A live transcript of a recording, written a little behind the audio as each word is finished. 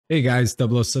Hey guys,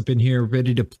 Double O Slip in here,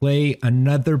 ready to play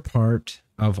another part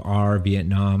of our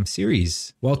Vietnam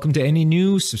series. Welcome to any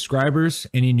new subscribers,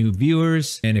 any new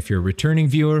viewers, and if you're a returning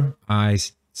viewer, I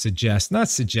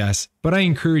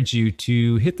encourage you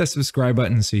to hit that subscribe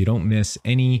button so you don't miss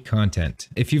any content.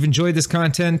 If you've enjoyed this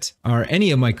content or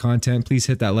any of my content, please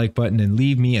hit that like button and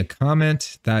leave me a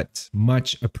comment. That's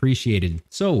much appreciated.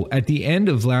 So at the end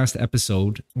of last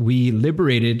episode, we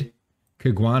liberated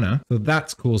Kiguana. So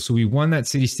that's cool. So we won that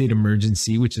city-state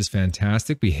emergency, which is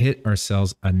fantastic. We hit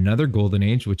ourselves another golden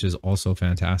age, which is also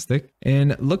fantastic.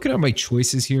 And looking at my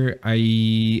choices here,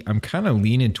 I'm kind of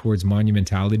leaning towards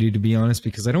monumentality, to be honest,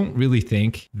 because I don't really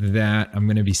think that I'm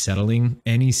going to be settling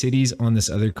any cities on this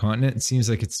other continent. It seems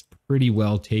like it's pretty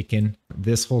well taken.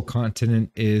 This whole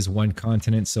continent is one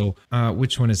continent. So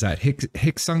which one is that?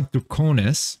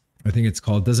 Hicksung I think it's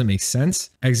called. Doesn't make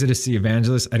sense. Exodus the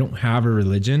Evangelist. I don't have a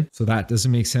religion, so that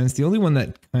doesn't make sense. The only one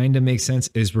that kind of makes sense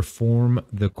is reform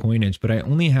the coinage, but I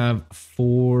only have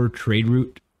 4 trade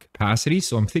route capacity.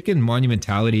 So I'm thinking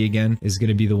monumentality again is going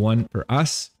to be the one for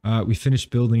us. We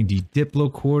finished building the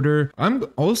Diplo quarter. I'm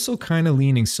also kind of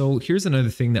leaning. So here's another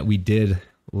thing that we did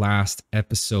last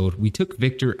episode. We took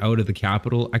Victor out of the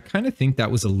capital. I kind of think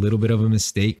that was a little bit of a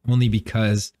mistake, only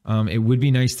because it would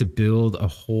be nice to build a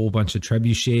whole bunch of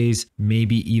trebuchets,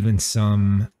 maybe even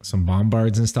some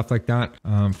bombards and stuff like that.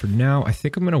 For now, I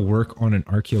think I'm going to work on an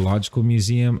archaeological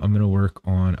museum. I'm going to work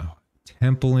on a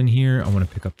temple in here. I want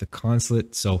to pick up the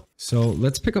consulate. So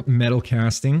let's pick up metal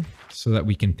casting so that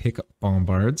we can pick up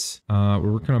bombards.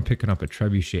 We're working on picking up a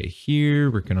trebuchet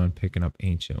here, working on picking up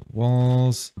ancient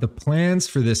walls. The plans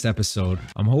for this episode,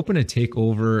 I'm hoping to take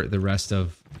over the rest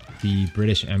of the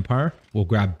British Empire. We'll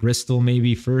grab Bristol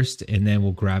maybe first, and then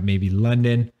we'll grab maybe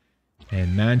London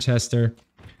and Manchester.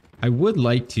 I would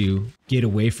like to get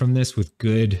away from this with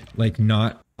good, like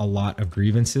not a lot of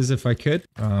grievances if I could.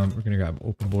 We're gonna grab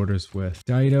open borders with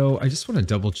Dido. I just want to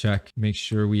double check, make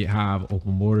sure we have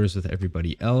open borders with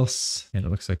everybody else, and it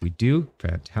looks like we do.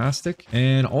 Fantastic.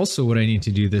 And also what I need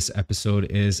to do this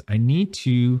episode is I need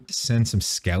to send some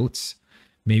scouts,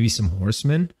 maybe some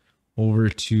horsemen over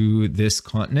to this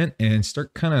continent and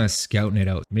start kind of scouting it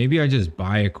out. Maybe I just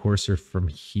buy a courser from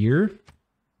here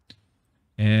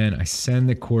and I send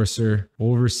the courser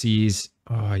overseas.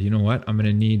 Oh, you know what? I'm going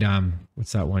to need,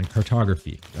 what's that one?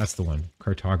 Cartography. That's the one.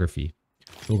 Cartography.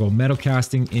 So we'll go metal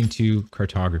casting into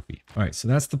cartography. All right. So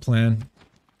that's the plan.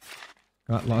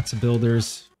 Got lots of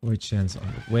builders. Void Shen's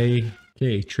on the way.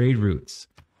 Okay. Trade routes.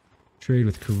 Trade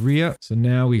with Korea. So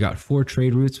now we got 4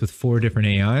 trade routes with 4 different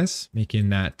AIs, making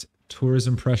that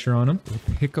tourism pressure on them.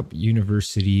 We'll pick up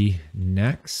university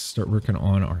next. Start working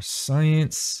on our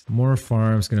science. More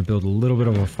farms. Going to build a little bit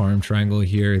of a farm triangle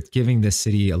here. It's giving this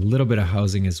city a little bit of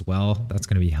housing as well. That's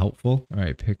going to be helpful. All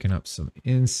right, picking up some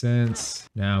incense.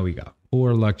 Now we got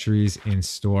 4 luxuries in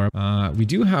store. We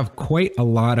do have quite a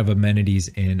lot of amenities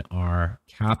in our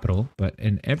capital, but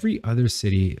in every other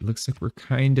city, it looks like we're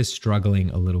kind of struggling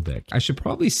a little bit. I should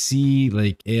probably see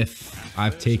like if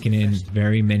I've taken in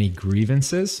very many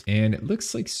grievances, and it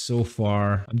looks like so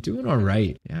far I'm doing all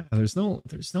right. Yeah, there's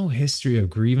no history of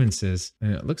grievances,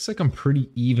 and it looks like I'm pretty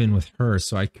even with her.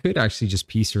 So I could actually just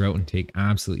piece her out and take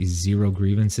absolutely 0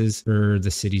 grievances for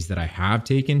the cities that I have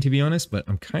taken, to be honest. But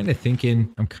I'm kind of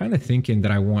thinking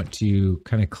that I want to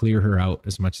kind of clear her out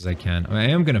as much as I can. I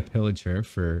am going to pillage her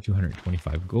for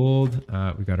 225 gold.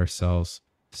 We got ourselves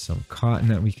some cotton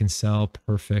that we can sell.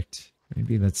 Perfect.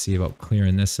 Maybe let's see about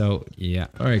clearing this out. Yeah.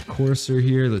 All right, courser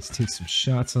here. Let's take some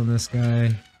shots on this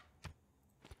guy.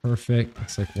 Perfect.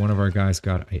 Looks like one of our guys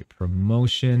got a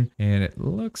promotion, and it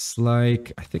looks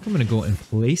like I think I'm going to go in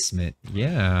placement.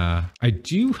 Yeah, I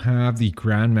do have the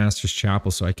Grandmaster's Chapel,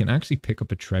 so I can actually pick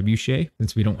up a trebuchet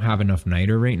since we don't have enough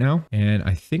niter right now. And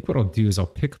I think what I'll do is I'll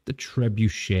pick up the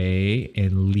trebuchet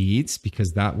in Leeds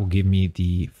because that will give me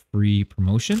the free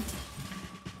promotion.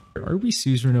 Are we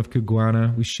suzerain of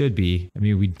Kiguana? We should be. I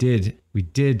mean, we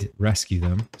did rescue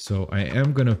them. So I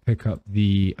am going to pick up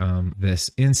the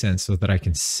this incense so that I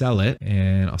can sell it,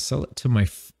 and I'll sell it to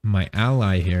my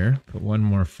ally here. Put 1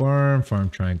 more farm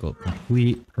triangle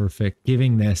complete. Perfect.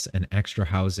 Giving this an extra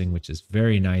housing, which is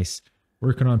very nice.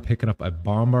 Working on picking up a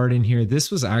bombard in here. This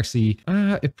was actually,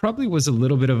 it probably was a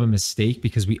little bit of a mistake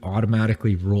because we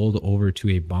automatically rolled over to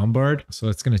a bombard. So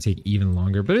it's going to take even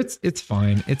longer, but it's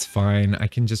fine. It's fine. I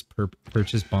can just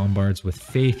purchase bombards with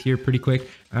faith here pretty quick.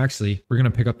 Actually, we're going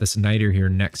to pick up this niter here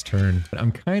next turn, but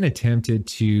I'm kind of tempted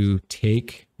to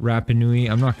take Rapa Nui.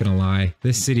 I'm not gonna lie.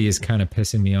 This city is kind of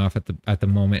pissing me off at the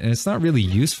moment, and it's not really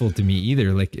useful to me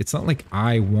either. Like, it's not like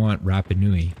I want Rapa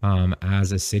Nui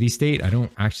as a city-state. I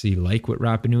don't actually like what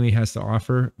Rapa Nui has to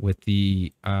offer with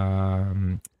the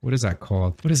what is that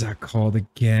called? What is that called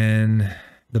again?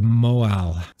 The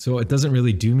Moal. So it doesn't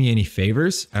really do me any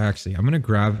favors. Actually, I'm going to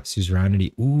grab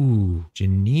suzerainty. Ooh,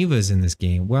 Geneva's in this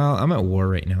game. Well, I'm at war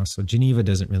right now, so Geneva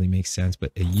doesn't really make sense,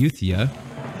 but Euthia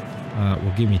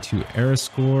will give me 2 era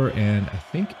score, and I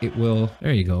think it will,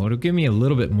 there you go, it'll give me a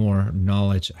little bit more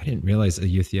knowledge. I didn't realize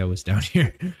Euthia was down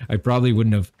here. I probably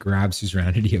wouldn't have grabbed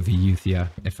suzerainty of Euthia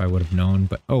if I would have known,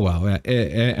 but oh well.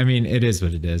 I mean, it is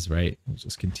what it is, right? We'll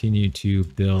just continue to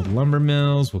build lumber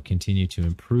mills. We'll continue to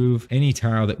improve any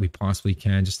tile that we possibly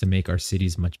can just to make our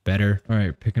cities much better. All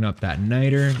right, picking up that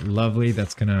niter. Lovely.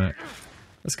 That's gonna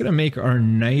make our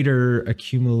niter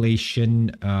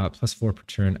accumulation +4 per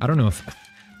turn. I don't know if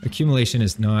accumulation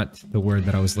is not the word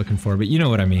that I was looking for, but you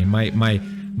know what I mean.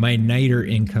 My niter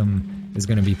income is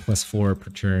going to be +4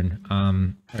 per turn.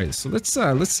 All right, so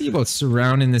let's see about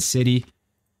surrounding the city,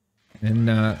 and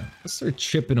let's start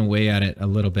chipping away at it a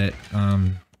little bit.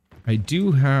 I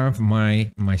do have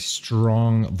my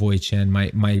strong Voichen,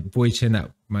 my Voichen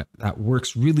that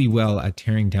works really well at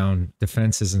tearing down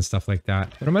defenses and stuff like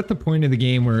that. But I'm at the point of the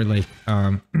game where, like,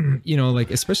 you know,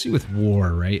 like, especially with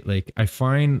war, right? Like, I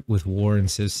find with war in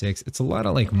Civ 6, it's a lot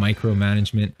of like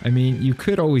micromanagement. I mean, you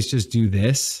could always just do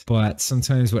this, but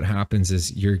sometimes what happens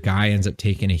is your guy ends up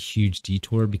taking a huge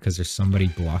detour because there's somebody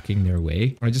blocking their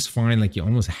way. I just find like you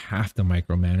almost have to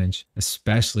micromanage,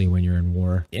 especially when you're in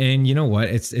war. And you know what?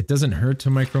 It doesn't hurt to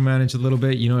micromanage a little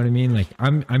bit. You know what I mean? Like,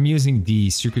 I'm using the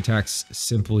Sukritact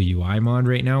simple UI mod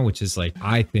right now, which is like,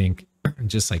 I think,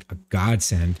 just like a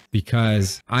godsend,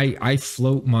 because I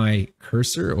float my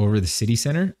cursor over the city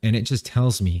center and it just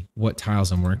tells me what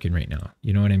tiles I'm working right now.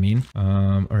 You know what I mean?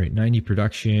 All right, 90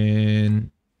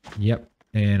 production. Yep.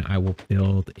 And I will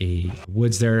build a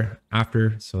woods there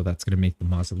after. So that's going to make the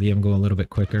mausoleum go a little bit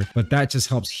quicker, but that just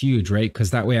helps huge, right?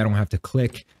 Because that way I don't have to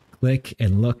click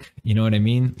and look. You know what I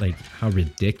mean? Like, how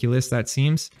ridiculous that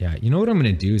seems. Yeah. You know what I'm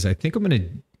going to do is I think I'm going to,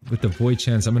 with the void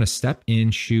chance, I'm going to step in,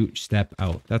 shoot, step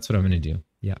out. That's what I'm going to do.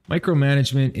 Yeah.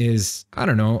 Micromanagement is, I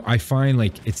don't know, I find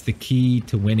like it's the key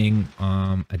to winning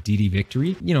a DD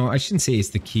victory. You know, I shouldn't say it's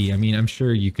the key. I mean, I'm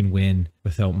sure you can win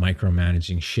without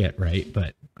micromanaging shit, right?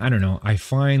 But I don't know. I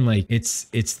find like it's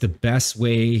the best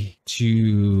way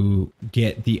to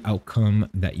get the outcome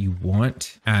that you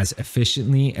want as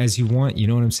efficiently as you want. You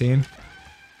know what I'm saying?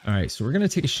 All right. So we're going to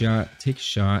take a shot.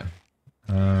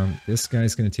 This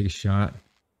guy's going to take a shot.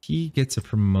 He gets a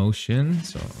promotion,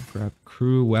 so I'll grab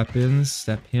crew weapons,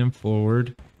 step him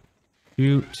forward,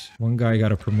 shoot. One guy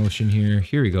got a promotion here.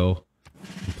 Here we go.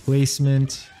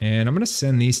 Replacement. And I'm going to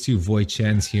send these 2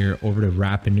 Voichens here over to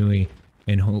Rapa Nui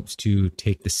in hopes to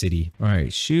take the city. All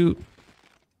right, shoot.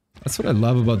 That's what I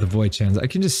love about the Voichens. I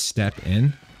can just step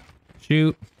in,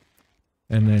 shoot,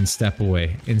 and then step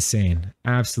away. Insane.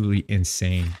 Absolutely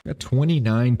insane. Got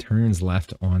 29 turns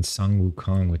left on Sung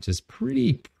Wukong, which is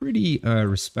pretty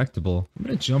respectable. I'm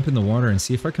gonna jump in the water and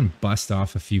see if I can bust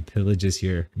off a few pillages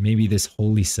here. Maybe this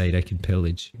holy site I can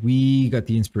pillage. We got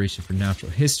the inspiration for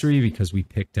natural history because we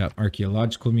picked up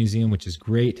archaeological museum, which is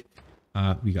great.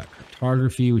 We got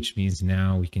cartography, which means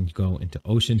now we can go into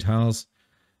ocean tiles.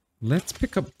 Let's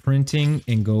pick up printing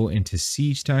and go into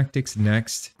siege tactics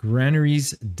next. Granaries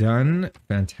done.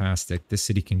 Fantastic. This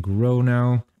city can grow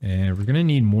now, and we're going to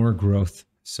need more growth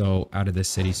out of this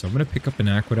city. So I'm going to pick up an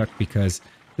aqueduct because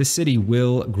this city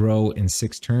will grow in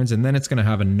 6 turns, and then it's going to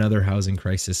have another housing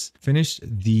crisis. Finished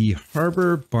the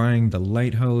harbor, buying the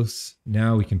lighthouse.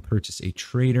 Now we can purchase a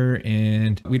trader,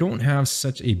 and we don't have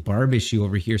such a barb issue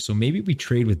over here. So maybe we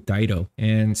trade with Dido.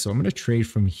 And so I'm going to trade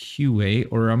from Huey,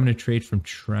 or I'm going to trade from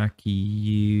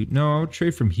Tracky. No, I'll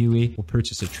trade from Huey. We'll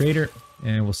purchase a trader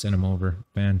and we'll send him over.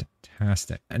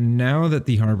 Fantastic. And now that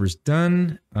the harbor's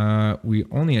done, we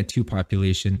only had 2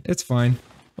 population. It's fine.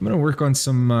 I'm going to work on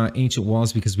some ancient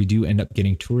walls because we do end up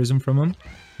getting tourism from them.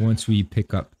 Once we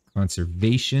pick up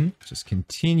conservation, just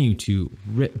continue to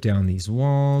rip down these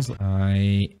walls.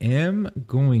 I am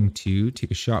going to take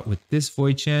a shot with this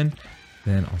Voichen.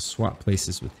 Then I'll swap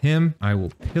places with him. I will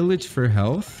pillage for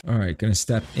health. All right, going to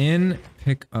step in,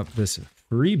 pick up this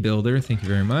free builder. Thank you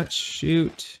very much.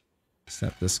 Shoot.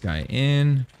 Step this guy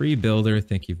in. Free builder,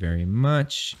 thank you very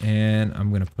much. And I'm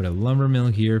going to put a lumber mill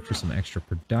here for some extra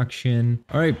production.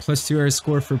 All right, +2 our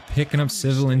score for picking up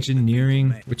civil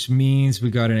engineering, which means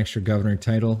we got an extra governor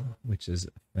title, which is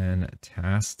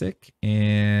Fantastic.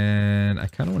 And I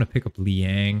kind of want to pick up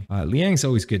Liang. Liang's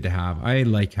always good to have. I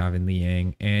like having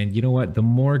Liang. And you know what? The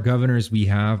more governors we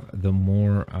have, the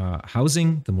more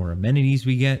housing, the more amenities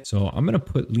we get. So I'm going to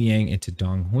put Liang into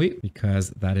Donghui because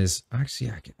that is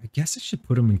actually, I guess I should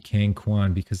put him in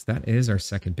Kangquan because that is our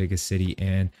second biggest city.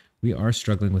 And we are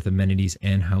struggling with amenities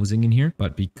and housing in here,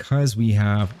 but because we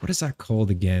have, what is that called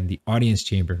again? The audience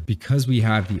chamber. Because we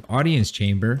have the audience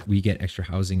chamber, we get extra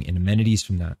housing and amenities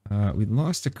from that. We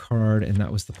lost a card and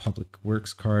that was the public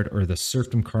works card or the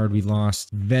serfdom card we lost.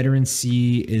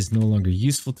 Veterancy is no longer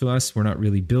useful to us. We're not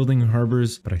really building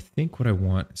harbors, but I think what I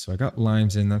want, so I got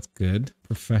limes in, that's good.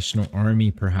 Professional army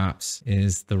perhaps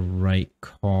is the right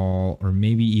call, or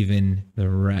maybe even the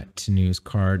retinues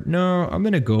card. No, I'm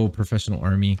going to go professional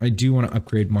army. I do want to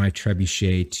upgrade my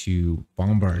trebuchet to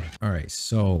bombard. All right,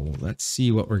 so let's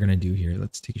see what we're going to do here.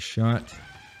 Let's take a shot.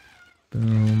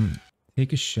 Boom.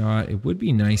 Take a shot. It would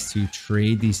be nice to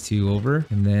trade these two over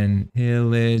and then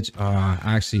pillage.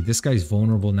 Actually, this guy's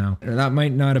vulnerable now. That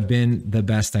might not have been the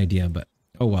best idea, but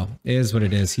oh well, it is what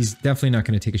it is. He's definitely not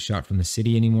going to take a shot from the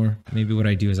city anymore. Maybe what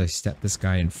I do is I step this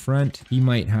guy in front. He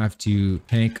might have to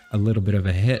tank a little bit of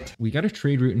a hit. We got a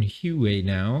trade route in Hue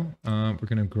now. We're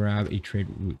going to grab a trade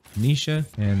route with Phoenicia,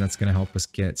 and that's going to help us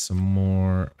get some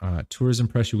more tourism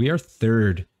pressure. We are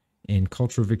third in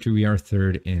cultural victory. We are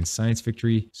third in science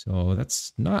victory. So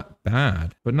that's not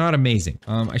bad, but not amazing.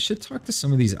 I should talk to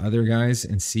some of these other guys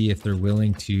and see if they're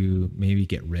willing to maybe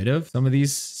get rid of some of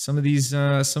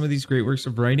these great works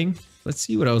of writing. Let's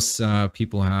see what else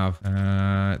people have.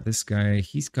 This guy,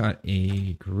 he's got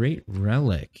a great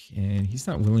relic and he's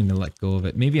not willing to let go of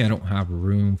it. Maybe I don't have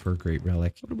room for a great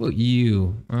relic. What about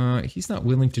you? He's not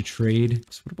willing to trade.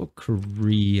 So what about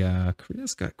Korea?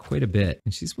 Korea's got quite a bit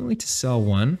and she's willing to sell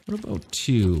one. What about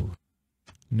two?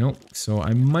 Nope. So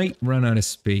I might run out of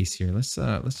space here. Let's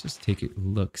just take a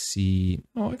look, see.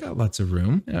 Oh, I got lots of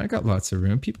room. Yeah, I got lots of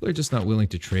room. People are just not willing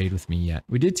to trade with me yet.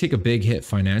 We did take a big hit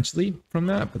financially from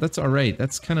that, but that's all right.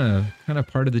 That's kind of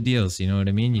part of the deals. You know what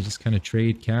I mean? You just kind of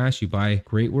trade cash. You buy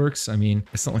great works. I mean,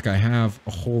 it's not like I have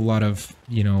a whole lot of,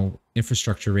 you know,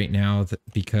 infrastructure right now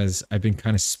because I've been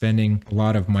kind of spending a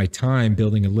lot of my time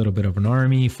building a little bit of an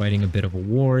army, fighting a bit of a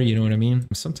war, you know what I mean?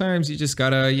 Sometimes you just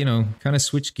gotta, you know, kind of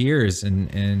switch gears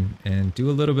and do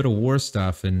a little bit of war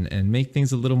stuff and make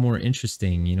things a little more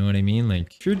interesting, you know what I mean?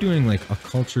 Like if you're doing like a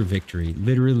culture victory,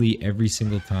 literally every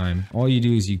single time, all you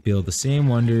do is you build the same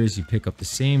wonders, you pick up the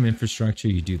same infrastructure,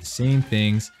 you do the same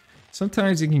things.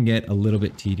 Sometimes it can get a little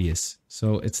bit tedious.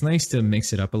 So it's nice to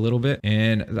mix it up a little bit.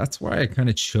 And that's why I kind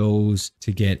of chose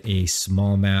to get a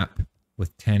small map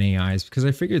with 10 AIs because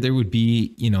I figured there would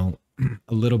be, you know,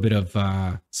 a little bit of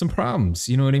some problems,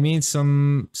 you know what I mean?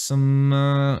 Some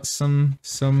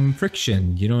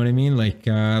friction, you know what I mean? Like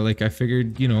I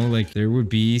figured, you know, like there would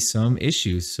be some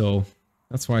issues. So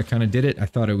that's why I kind of did it. I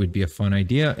thought it would be a fun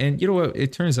idea. And you know what?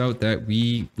 It turns out that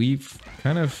we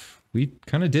kind of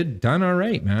done all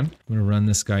right, man. I'm gonna run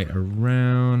this guy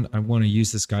around. I want to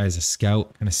use this guy as a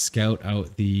scout, kind of scout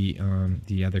out the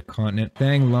other continent.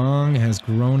 Thang Long has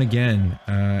grown again,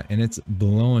 and it's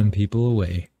blowing people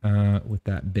away with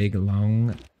that big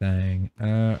long thing.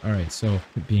 All right, so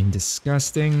being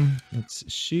disgusting. Let's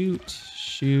shoot,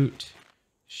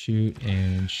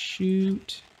 and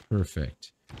shoot.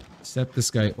 Perfect. Step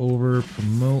this guy over,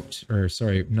 promote, or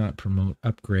sorry, not promote,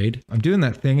 upgrade. I'm doing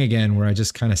that thing again where I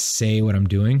just kind of say what I'm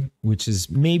doing, which is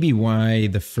maybe why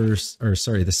the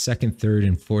second, third,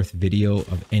 and fourth video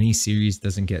of any series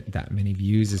doesn't get that many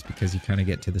views, is because you kind of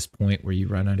get to this point where you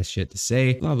run out of shit to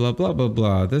say. Blah, blah, blah, blah,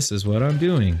 blah. This is what I'm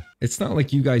doing. It's not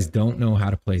like you guys don't know how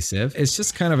to play Civ. It's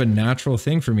just kind of a natural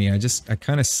thing for me. I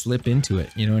kind of slip into it.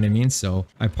 You know what I mean? So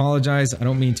I apologize. I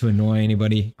don't mean to annoy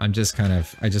anybody. I just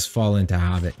fall into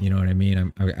habit. You know what I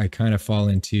mean? I kind of fall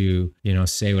into, you know,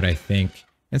 say what I think.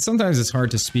 And sometimes it's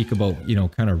hard to speak about, you know,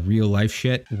 kind of real life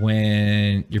shit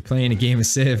when you're playing a game of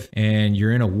Civ and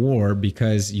you're in a war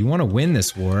because you want to win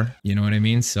this war. You know what I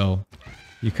mean? So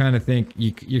you kind of think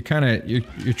you're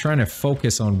trying to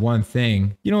focus on one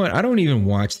thing. You know what? I don't even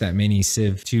watch that many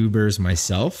Civ tubers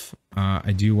myself.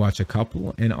 I do watch a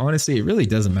couple, and honestly, it really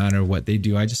doesn't matter what they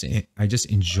do. I just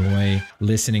enjoy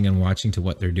listening and watching to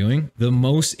what they're doing. The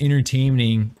most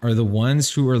entertaining are the ones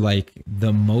who are like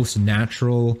the most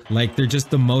natural, like they're just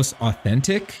the most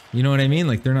authentic. You know what I mean?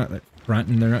 Like they're not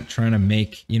fronting, they're not trying to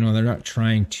make, you know, they're not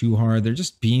trying too hard. They're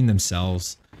just being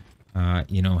themselves.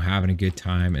 You know, having a good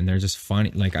time, and they're just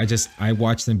funny. Like I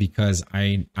watch them because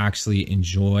I actually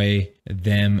enjoy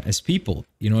them as people.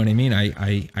 You know what I mean?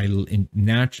 I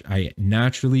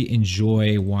naturally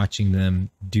enjoy watching them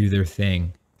do their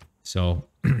thing. So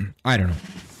I don't know.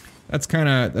 that's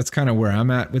kind of where I'm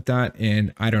at with that.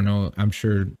 And I don't know, I'm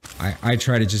sure I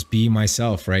try to just be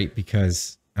myself, right?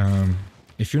 Because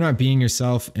if you're not being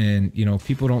yourself and, you know,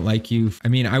 people don't like you, I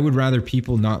mean, I would rather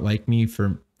people not like me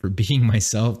for being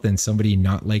myself than somebody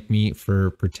not like me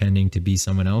for pretending to be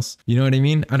someone else. You know what I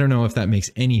mean? I don't know if that makes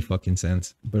any fucking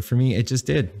sense, but for me, it just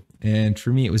did. And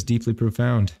for me, it was deeply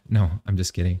profound. No, I'm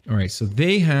just kidding. All right, so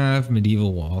they have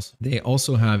medieval walls. They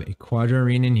also have a quadra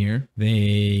arena in here.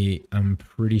 They, I'm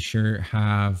pretty sure,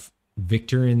 have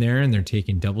Victor in there, and they're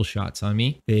taking double shots on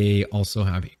me. They also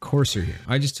have a courser here.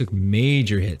 I just took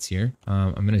major hits here.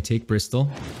 I'm going to take Bristol.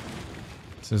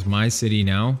 This is my city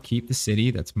now. Keep the city.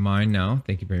 That's mine now.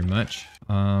 Thank you very much.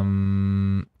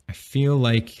 I feel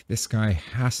like this guy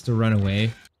has to run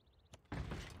away.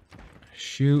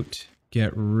 Shoot.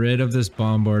 Get rid of this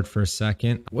bombard for a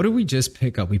second. What did we just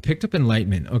pick up? We picked up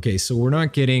Enlightenment. Okay, so we're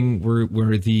not getting,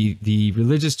 we're the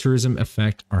religious tourism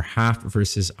effect are half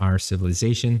versus our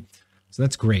civilization. So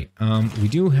that's great. We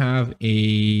do have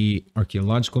a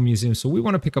archaeological museum. So we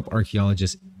want to pick up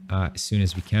archaeologists as soon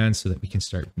as we can so that we can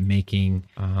start making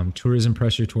tourism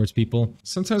pressure towards people.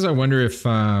 Sometimes I wonder if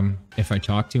I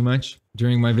talk too much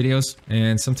during my videos,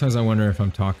 and sometimes I wonder if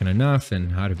I'm talking enough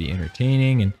and how to be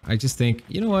entertaining. And I just think,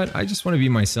 you know what? I just want to be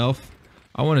myself.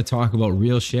 I want to talk about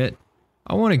real shit.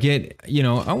 I want to get, you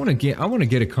know, I want to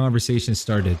get a conversation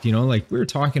started, you know, like we were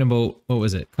talking about, what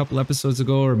was it, a couple episodes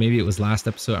ago, or maybe it was last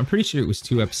episode. I'm pretty sure it was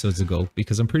 2 episodes ago,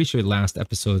 because I'm pretty sure last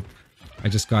episode I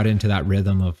just got into that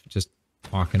rhythm of just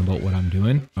talking about what I'm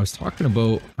doing. I was talking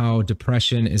about how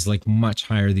depression is like much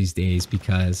higher these days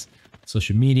because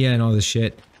social media and all this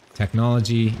shit,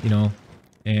 technology, you know,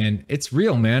 and it's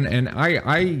real, man. And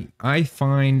I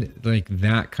find like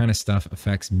that kind of stuff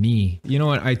affects me. You know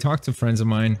what? I talk to friends of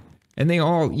mine, and they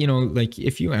all, you know, like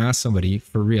if you ask somebody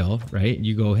for real, right?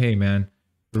 You go, hey man,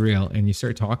 for real, and you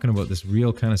start talking about this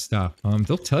real kind of stuff.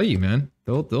 They'll tell you, man.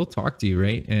 They'll talk to you,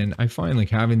 right? And I find like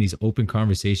having these open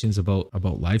conversations about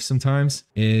life sometimes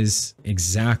is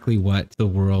exactly what the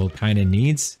world kind of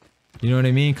needs. You know what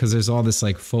I mean? Because there's all this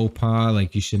like faux pas,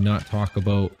 like you should not talk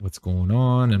about what's going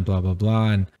on and blah, blah, blah.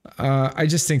 And I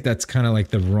just think that's kind of like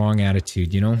the wrong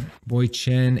attitude, you know? Boy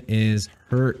Chen is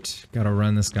hurt. Gotta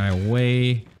run this guy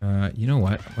away. You know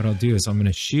what? What I'll do is I'm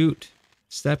gonna shoot.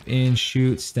 Step in,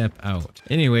 shoot, step out.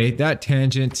 Anyway, that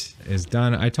tangent is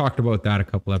done. I talked about that a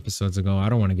couple episodes ago. I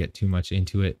don't want to get too much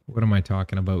into it. What am I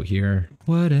talking about here?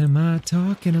 What am I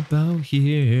talking about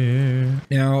here?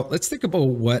 Now, let's think about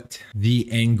what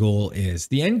the end goal is.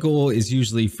 The end goal is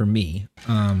usually for me.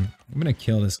 I'm going to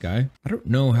kill this guy. I don't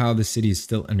know how the city is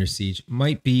still under siege.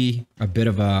 Might be a bit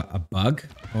of a bug.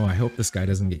 Oh, I hope this guy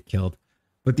doesn't get killed.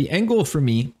 But the end goal for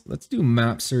me, let's do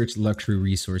map search luxury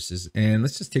resources, and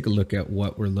let's just take a look at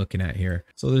what we're looking at here.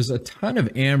 So there's a ton of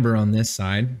amber on this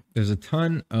side. There's a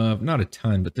ton of, not a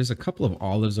ton, but there's a couple of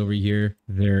olives over here.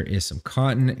 There is some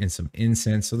cotton and some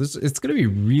incense. So it's going to be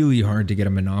really hard to get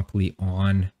a monopoly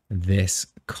on this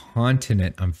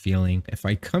continent, I'm feeling. If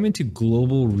I come into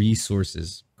global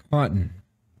resources, cotton,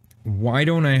 why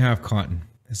don't I have cotton?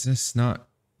 Is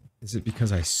it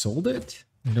because I sold it?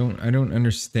 I don't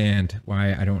understand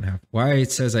why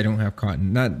it says I don't have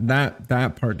cotton.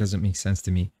 That part doesn't make sense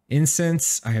to me.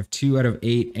 Incense, I have 2 out of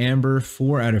 8. Amber,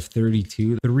 4 out of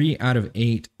 32. 3 out of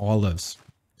 8 olives.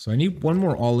 So I need 1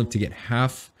 more olive to get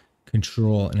half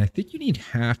control. And I think you need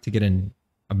half to get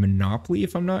a monopoly,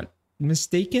 if I'm not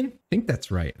mistaken. I think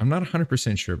that's right. I'm not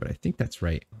 100% sure, but I think that's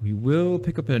right. We will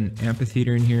pick up an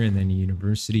amphitheater in here, and then a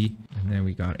university. And then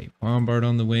we got a bombard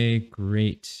on the way.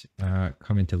 Great.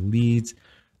 Come into Leeds.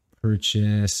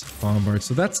 Purchase bombard.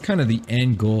 So that's kind of the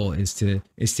end goal, is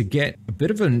to get a bit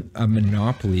of a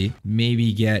monopoly,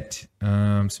 maybe get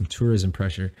some tourism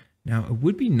pressure. Now it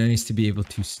would be nice to be able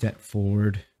to step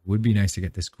forward. It would be nice to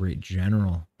get this great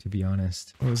general, to be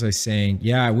honest. What was I saying?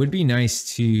 Yeah, it would be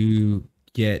nice to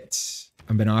get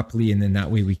a monopoly, and then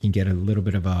that way we can get a little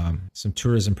bit of some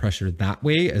tourism pressure that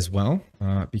way as well,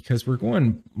 because we're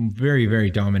going very,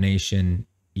 very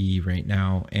domination-y right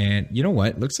now. And you know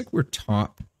what? Looks like we're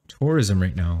top tourism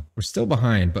right now. We're still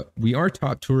behind, but we are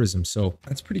top tourism, so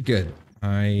that's pretty good.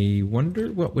 I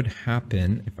wonder what would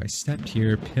happen if I stepped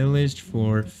here, pillaged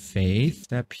for faith,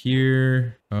 step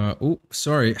here. Oh,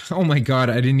 sorry. Oh my God,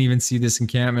 I didn't even see this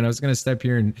encampment. I was gonna step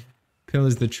here and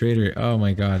pillage the trader. Oh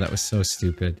my God, that was so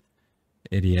stupid.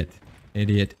 Idiot.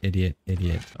 Idiot, idiot,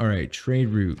 idiot. All right, trade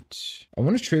route. I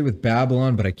want to trade with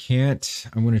Babylon, but I can't.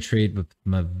 I want to trade with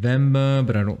Mavemba,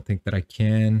 but I don't think that I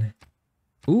can.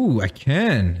 Ooh, I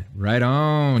can. Right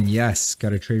on. Yes, got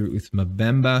to trade with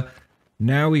Mavemba.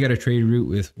 Now we got a trade route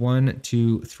with 1,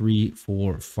 2, 3,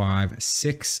 4, 5,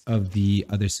 6 of the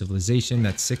other civilization.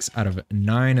 That's 6 out of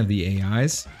 9 of the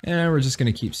AIs. And we're just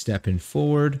going to keep stepping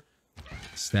forward,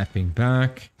 stepping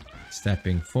back,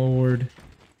 stepping forward,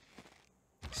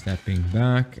 stepping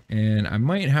back. And I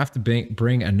might have to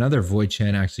bring another Void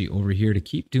Chen actually over here to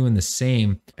keep doing the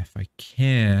same if I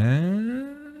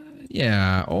can.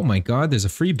 Yeah. Oh my God, there's a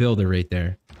free builder right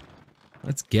there.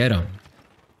 Let's get him.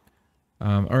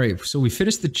 All right, so we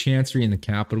finished the Chancery in the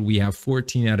capital. We have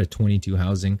 14 out of 22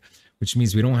 housing, which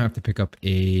means we don't have to pick up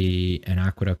an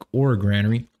aqueduct or a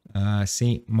granary.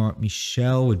 Saint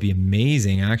Montmichel would be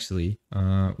amazing, actually.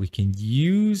 We can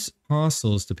use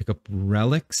fossils to pick up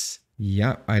relics.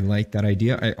 Yeah, I like that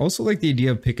idea. I also like the idea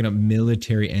of picking up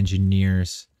military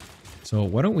engineers. So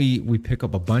why don't we pick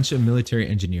up a bunch of military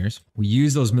engineers? We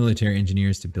use those military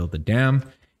engineers to build the dam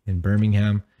in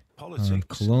Birmingham.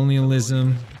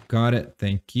 Colonialism, got it,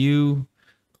 thank you.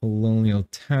 Colonial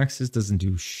taxes doesn't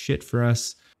do shit for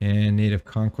us. And native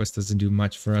conquest doesn't do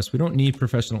much for us. We don't need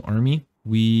professional army.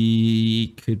 We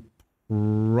could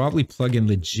probably plug in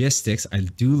logistics. I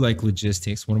do like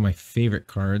logistics, one of my favorite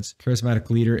cards. Charismatic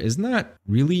leader is not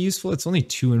really useful. It's only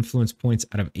 2 influence points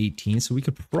out of 18. So we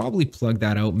could probably plug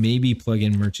that out. Maybe plug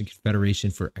in Merchant Confederation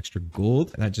for extra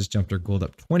gold. That just jumped our gold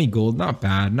up 20 gold. Not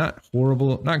bad, not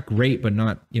horrible, not great, but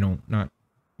not, you know,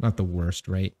 not the worst,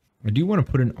 right? I do want to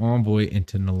put an envoy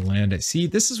into Nalanda. See,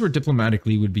 this is where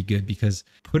diplomatically would be good because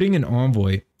putting an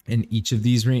envoy in each of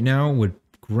these right now would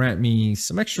grant me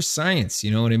some extra science,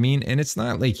 you know what I mean? And it's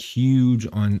not like huge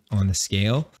on the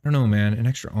scale. I don't know, man. An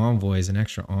extra envoy is an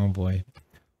extra envoy.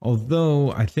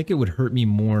 Although I think it would hurt me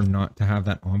more not to have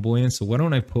that envoy in. So why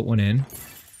don't I put one in?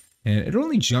 And it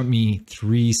only jumped me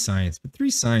 3 science, but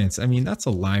 3 science, I mean, that's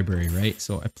a library, right?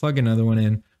 So I plug another one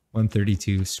in,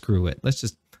 132, screw it. Let's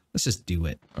just do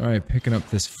it. All right, picking up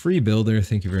this free builder.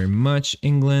 Thank you very much,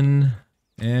 England.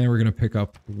 And we're gonna pick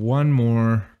up one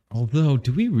more. Although,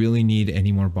 do we really need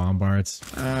any more bombards?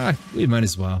 We might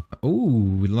as well. Oh,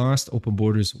 we lost open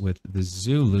borders with the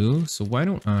Zulu. So why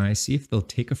don't I see if they'll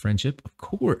take a friendship? Of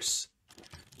course.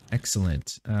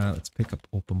 Excellent. Let's pick up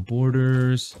open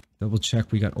borders. Double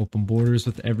check we got open borders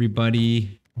with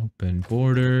everybody. Open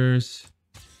borders.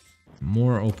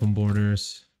 More open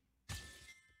borders.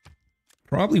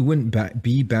 Probably wouldn't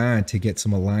be bad to get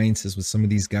some alliances with some of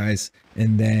these guys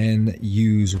and then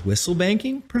use whistle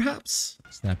banking, perhaps.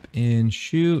 Step in,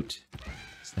 shoot.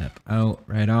 Step out,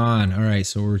 right on. All right,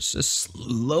 so we're just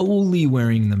slowly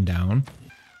wearing them down.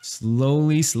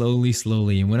 Slowly, slowly,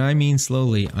 slowly. And when I mean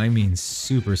slowly, I mean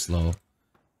super slow.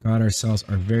 Got ourselves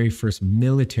our very first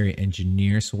military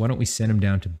engineer. So why don't we send him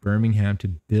down to Birmingham to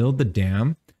build the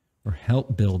dam or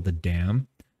help build the dam.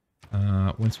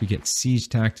 Once we get siege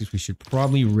tactics, we should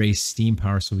probably raise steam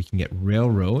power so we can get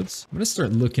railroads. I'm going to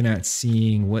start looking at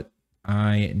seeing what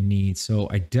I need. So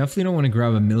I definitely don't want to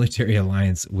grab a military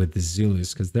alliance with the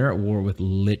Zulus because they're at war with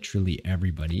literally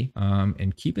everybody.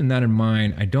 And keeping that in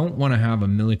mind, I don't want to have a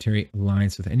military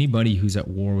alliance with anybody who's at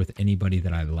war with anybody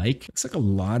that I like. Looks like a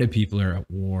lot of people are at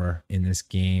war in this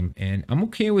game, and I'm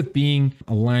okay with being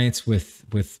alliance with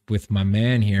my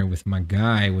man here, with my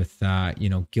guy, with you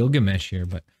know, Gilgamesh here,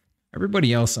 but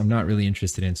everybody else I'm not really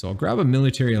interested in. So I'll grab a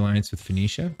military alliance with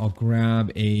Phoenicia. I'll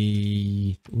grab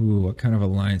a... Ooh, what kind of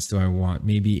alliance do I want?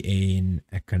 Maybe an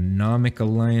economic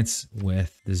alliance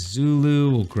with the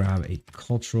Zulu. We'll grab a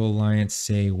cultural alliance,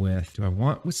 say with... Do I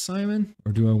want with Simon?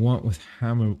 Or do I want with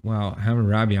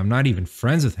Hammurabi? I'm not even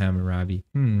friends with Hammurabi.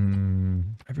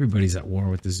 Everybody's at war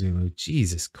with the Zulu.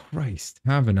 Jesus Christ.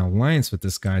 Have an alliance with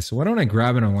this guy. So why don't I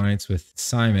grab an alliance with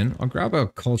Simon? I'll grab a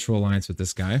cultural alliance with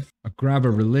this guy. I'll grab a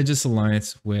religious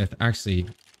alliance with, actually,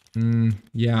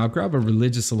 yeah, I'll grab a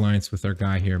religious alliance with our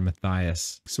guy here,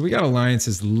 Matthias. So we got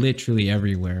alliances literally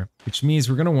everywhere, which means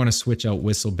we're going to want to switch out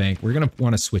whistle bank. We're going to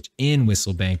want to switch in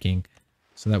whistle banking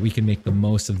so that we can make the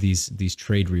most of these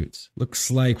trade routes.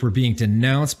 Looks like we're being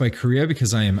denounced by Korea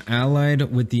because I am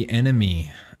allied with the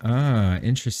enemy. Ah,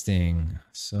 interesting.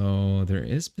 So there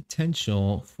is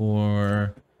potential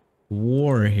for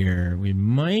war here. We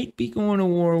might be going to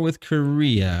war with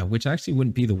Korea, which actually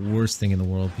wouldn't be the worst thing in the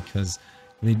world because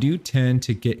they do tend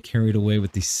to get carried away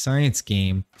with the science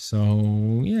game.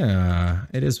 So yeah,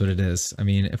 it is what it is. I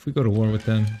mean, if we go to war with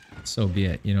them, so be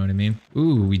it. You know what I mean?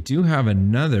 Ooh, we do have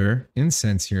another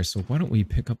incense here. So why don't we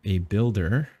pick up a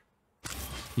builder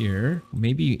here?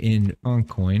 Maybe in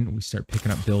Oncoin, we start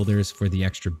picking up builders for the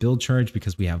extra build charge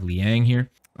because we have Liang here.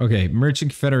 Okay,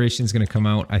 Merchant Confederation is going to come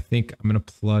out. I think I'm going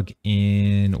to plug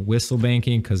in whistle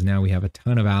banking because now we have a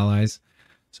ton of allies.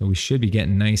 So we should be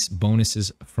getting nice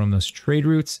bonuses from those trade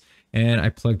routes. And I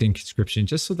plugged in conscription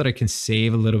just so that I can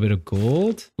save a little bit of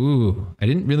gold. Ooh, I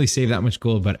didn't really save that much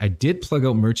gold, but I did plug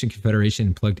out Merchant Confederation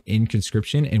and plugged in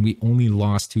conscription, and we only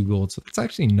lost 2 gold. So that's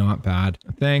actually not bad.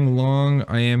 Thang Long,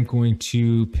 I am going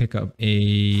to pick up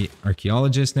a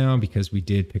archaeologist now because we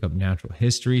did pick up natural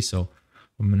history. So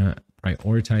I'm going to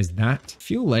prioritize that. I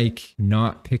feel like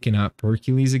not picking up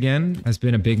Hercules again has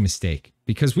been a big mistake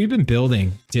because we've been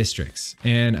building districts.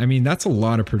 And I mean, that's a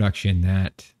lot of production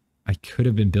that I could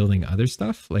have been building other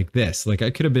stuff like this. Like I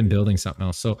could have been building something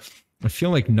else. So I feel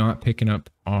like not picking up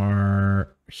our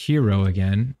hero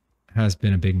again has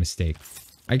been a big mistake.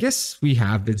 I guess we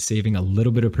have been saving a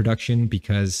little bit of production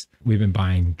because we've been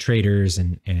buying traders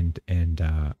and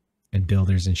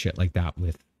builders and shit like that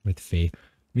with faith.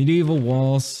 Medieval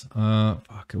walls.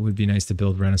 Fuck, it would be nice to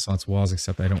build Renaissance walls,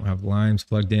 except I don't have limes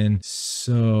plugged in.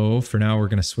 So for now, we're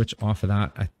going to switch off of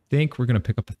that. I think we're going to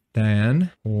pick up a Than,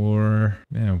 or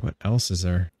man, what else is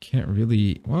there? Can't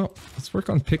really, well, let's work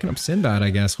on picking up Sinbad, I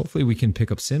guess. Hopefully we can pick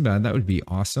up Sinbad. That would be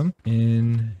awesome.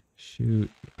 And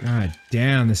shoot, god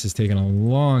damn, this is taking a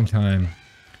long time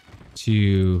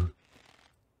to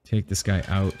take this guy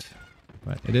out,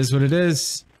 but it is what it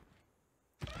is.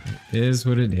 It is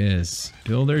what it is.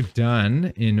 Builder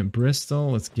done in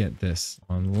Bristol. Let's get this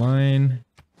online.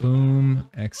 Boom.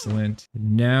 Excellent.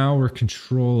 Now we're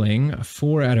controlling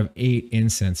 4 out of 8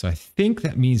 incense. So I think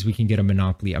that means we can get a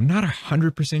monopoly. I'm not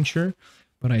 100% sure,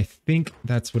 but I think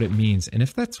that's what it means. And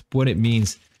if that's what it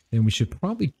means, then we should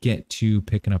probably get to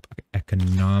picking up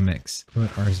economics.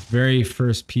 Put our very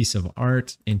first piece of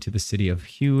art into the city of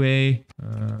Hue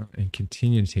and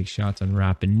continue to take shots on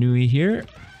Rapa Nui here.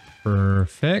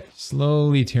 Perfect.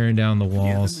 Slowly tearing down the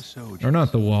walls. Or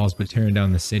not the walls, but tearing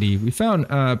down the city. We found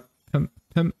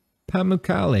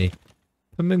Pamukkale.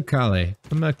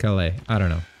 I don't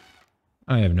know.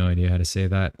 I have no idea how to say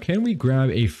that. Can we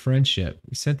grab a friendship?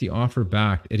 We sent the offer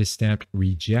back. It is stamped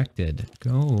rejected.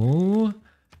 Go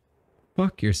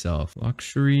fuck yourself.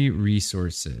 Luxury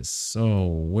resources. So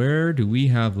where do we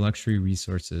have luxury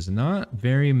resources? Not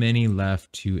very many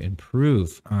left to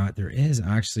improve. There is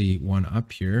actually one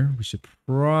up here. We should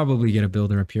probably get a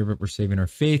builder up here, but we're saving our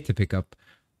faith to pick up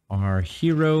our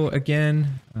hero again.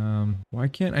 Why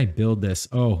can't I build this?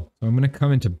 Oh, so I'm going to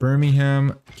come into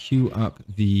Birmingham, queue up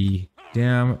the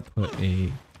dam, put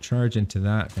a charge into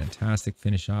that. Fantastic.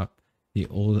 Finish up the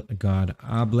old god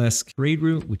obelisk trade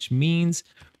route, which means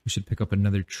we should pick up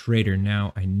another trader.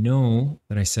 Now, I know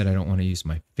that I said I don't want to use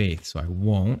my faith, so I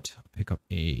won't. I'll pick up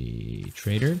a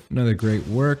trader. Another great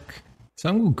work.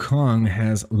 Sun Wukong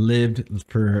has lived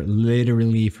for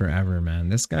literally forever, man.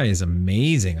 This guy is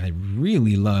amazing. I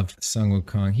really love Sun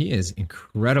Wukong. He is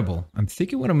incredible. I'm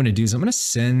thinking what I'm going to do is I'm going to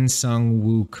send Sun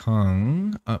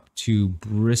Wukong up to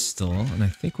Bristol. And I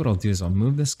think what I'll do is I'll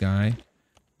move this guy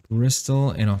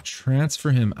Bristol, and I'll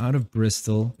transfer him out of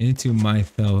Bristol into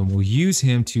Mytho, and we'll use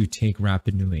him to take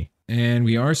Rapa Nui. And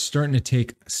we are starting to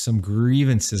take some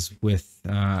grievances with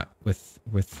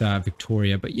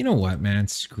Victoria, but you know what, man?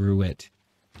 Screw it.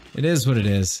 It is what it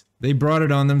is. They brought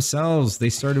it on themselves. They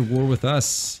started war with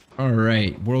us. All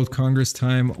right, World Congress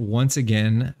time once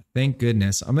again. Thank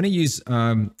goodness. I'm gonna use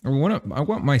I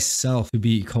want myself to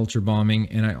be culture bombing,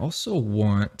 and I also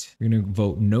want, we're gonna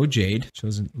vote no jade.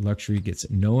 Chosen luxury gets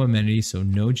no amenity, so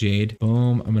no jade.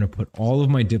 Boom. I'm gonna put all of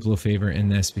my Diplo favor in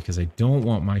this because I don't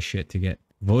want my shit to get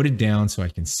voted down so I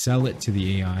can sell it to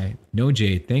the AI. No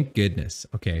jade, thank goodness.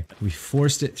 Okay, we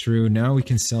forced it through. Now we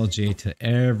can sell jade to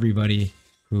everybody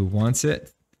who wants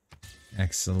it.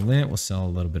 Excellent. We'll sell a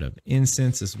little bit of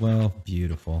incense as well.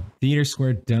 Beautiful. Theater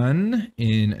square done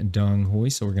in Dong Hoi.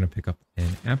 So we're going to pick up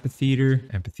an amphitheater.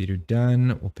 Amphitheater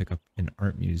done. We'll pick up an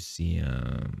art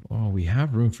museum. Oh, we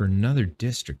have room for another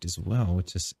district as well,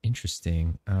 which is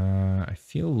interesting. I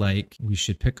feel like we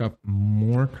should pick up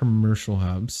more commercial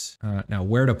hubs. Now,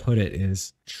 where to put it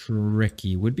is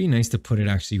tricky. Would be nice to put it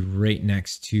actually right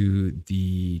next to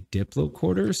the Diplo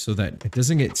quarter so that it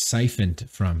doesn't get siphoned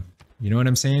from. You know what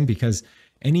I'm saying? Because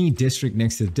any district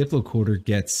next to the Diplo quarter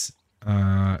gets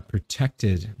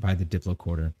protected by the Diplo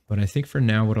quarter. But I think for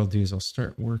now, what I'll do is I'll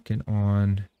start working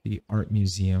on the art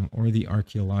museum or the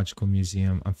archaeological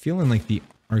museum. I'm feeling like the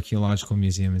archaeological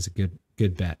museum is a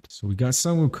good bet. So we got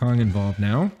Sun Wukong involved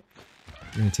now.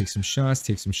 We're going to take some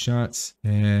shots,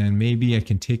 and maybe I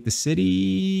can take the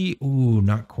city. Ooh,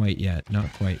 not quite yet.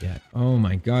 Not quite yet. Oh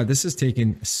my God, this is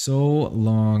taking so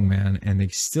long, man. And they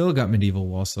still got medieval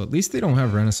walls, so at least they don't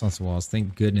have Renaissance walls.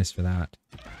 Thank goodness for that.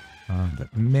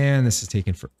 But man, this is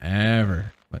taking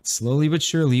forever. But slowly but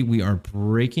surely, we are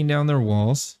breaking down their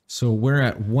walls. So we're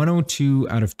at 102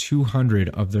 out of 200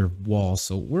 of their walls.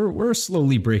 So we're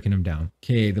slowly breaking them down.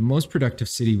 Okay, the most productive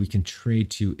city we can trade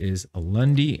to is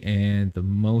Alundi, and the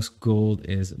most gold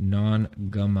is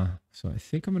Non-Gumma. So I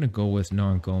think I'm going to go with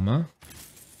Non-Gumma.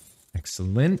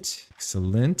 Excellent,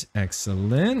 excellent,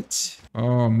 excellent.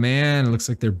 Oh man, it looks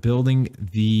like they're building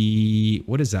the,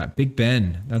 what is that? Big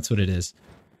Ben. That's what it is.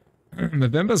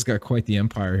 Mbemba's got quite the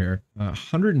empire here.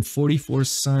 144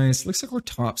 science. Looks like we're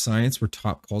top science. We're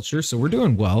top culture. So we're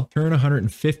doing well. Turn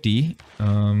 150.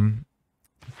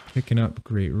 Picking up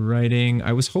great writing.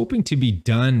 I was hoping to be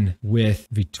done with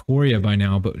Victoria by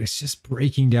now, but it's just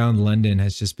breaking down London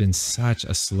has just been such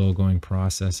a slow going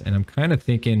process. And I'm kind of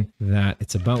thinking that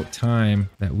it's about time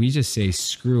that we just say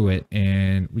screw it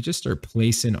and we just start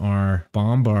placing our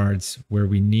bombards where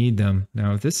we need them.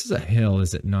 Now, this is a hill,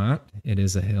 is it not? It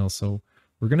is a hill. So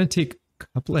we're going to take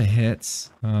couple of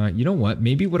hits. You know what?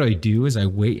 Maybe what I do is I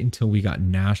wait until we got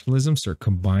nationalism, start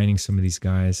combining some of these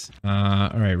guys. All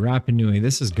right, Rapa Nui.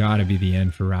 This has got to be the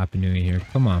end for Rapa Nui here.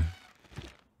 Come on.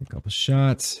 A couple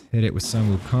shots. Hit it with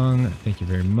Sun Wukong. Thank you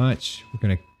very much. We're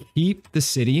going to keep the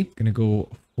city. Going to go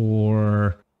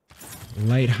for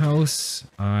Lighthouse.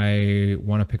 I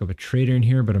want to pick up a trader in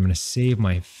here, but I'm going to save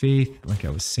my faith like I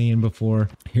was saying before.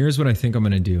 Here's what I think I'm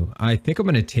going to do. I think I'm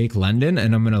going to take London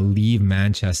and I'm going to leave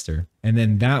Manchester. And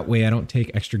then that way I don't take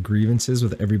extra grievances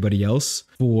with everybody else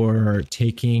for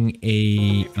taking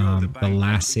the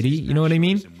last city. You know what I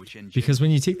mean? Because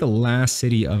when you take the last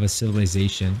city of a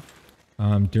civilization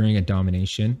during a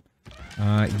domination,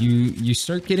 you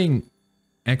start getting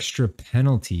extra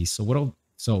penalties.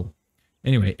 So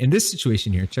anyway, in this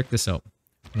situation here, check this out.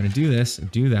 I'm going to do this and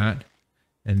do that.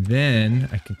 And then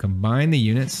I can combine the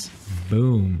units.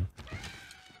 Boom.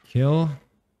 Kill.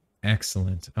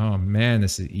 Excellent. Oh man,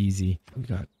 this is easy. We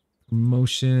got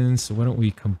promotions. So why don't we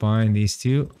combine these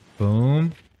two?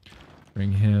 Boom.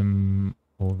 Bring him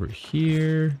over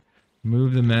here.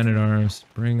 Move the man-at-arms.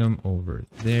 Bring him over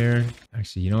there.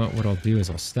 Actually, you know what? What I'll do is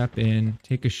I'll step in,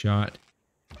 take a shot.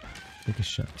 Take a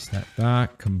shot. Step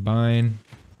back. Combine.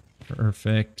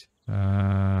 Perfect.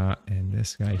 And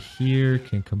this guy here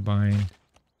can combine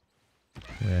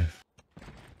with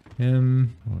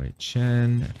him. Wait,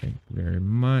 Chen. Thank you very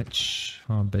much.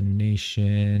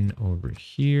 Combination over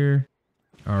here.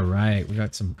 All right, we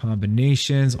got some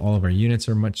combinations. All of our units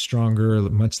are much stronger,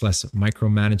 much less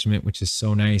micromanagement, which is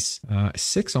so nice.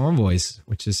 6 envoys,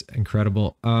 which is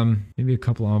incredible. Maybe a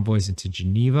couple envoys into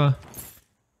Geneva.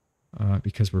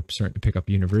 Because we're starting to pick up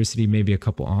university, maybe a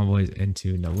couple envoys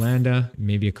into Nalanda,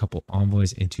 maybe a couple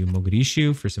envoys into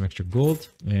Mogadishu for some extra gold.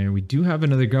 And we do have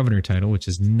another governor title, which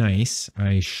is nice.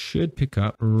 I should pick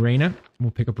up Reina.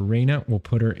 We'll pick up Reina. We'll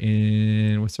put her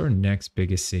in, what's our next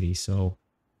biggest city? So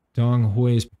Dong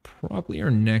Hoi is probably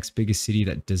our next biggest city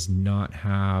that does not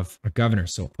have a governor.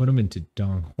 So I'll put them into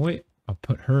Dong Hoi. I'll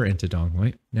put her into Dong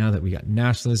Hoi. Now that we got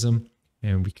nationalism,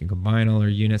 and we can combine all our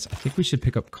units. I think we should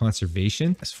pick up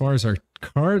conservation. As far as our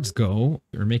cards go,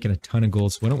 we're making a ton of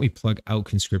gold. So why don't we plug out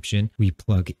conscription? We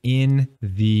plug in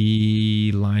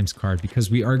the limes card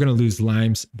because we are going to lose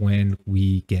limes when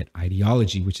we get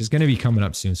ideology, which is going to be coming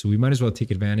up soon. So we might as well take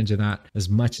advantage of that as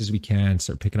much as we can.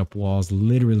 Start picking up walls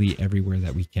literally everywhere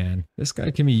that we can. This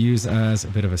guy can be used as a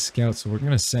bit of a scout. So we're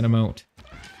going to send him out.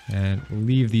 And we'll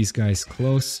leave these guys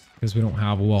close because we don't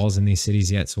have walls in these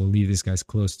cities yet. So we'll leave these guys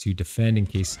close to defend in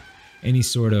case any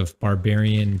sort of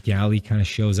barbarian galley kind of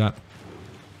shows up.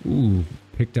 Ooh,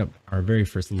 picked up our very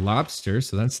first lobster.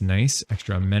 So that's nice.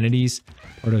 Extra amenities.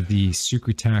 Part of the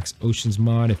Sukritact Oceans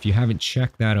mod. If you haven't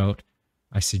checked that out,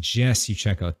 I suggest you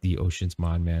check out the Oceans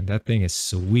mod, man. That thing is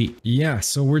sweet. Yeah,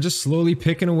 so we're just slowly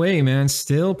picking away, man.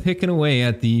 Still picking away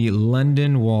at the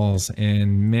London walls.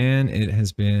 And man, it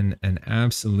has been an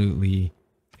absolutely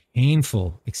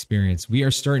painful experience. We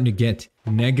are starting to get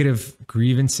negative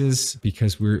grievances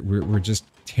because we're just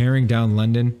tearing down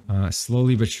London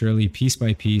slowly but surely, piece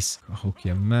by piece.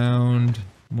 Cahokia Mound,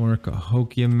 more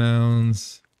Cahokia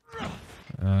Mounds.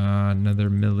 Another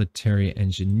military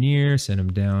engineer, send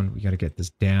him down. We got to get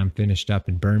this dam finished up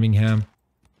in Birmingham.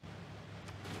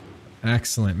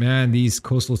 Excellent, man. These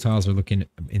coastal tiles are looking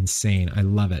insane. I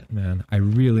love it, man. I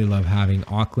really love having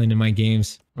Auckland in my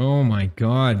games. Oh my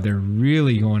God, they're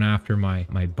really going after my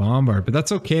bombard, but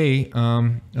that's okay.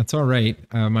 That's all right.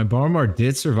 My bombard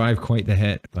did survive quite the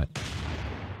hit, but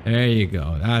there you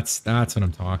go. That's what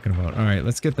I'm talking about. All right,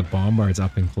 let's get the bombards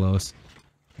up and close.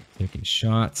 Taking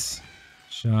shots.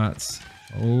 Shots.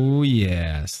 Oh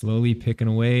yeah, slowly picking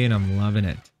away and I'm loving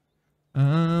it.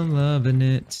 I'm loving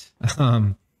it.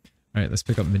 All right, let's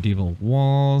pick up medieval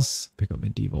walls. Pick up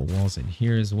medieval walls in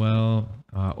here as well.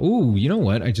 Oh, you know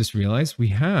what? I just realized we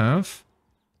have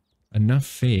enough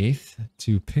faith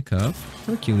to pick up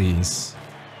Hercules.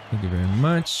 Thank you very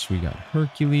much. We got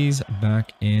Hercules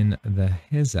back in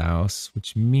his house,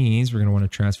 which means we're going to want to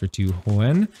transfer to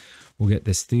Hoenn. We'll get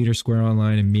this theater square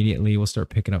online immediately. We'll start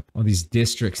picking up all these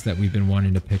districts that we've been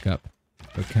wanting to pick up,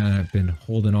 but kind of been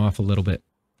holding off a little bit.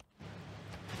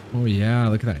 Oh yeah,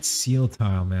 look at that seal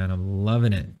tile, man. I'm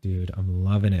loving it, dude. I'm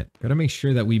loving it. Gotta make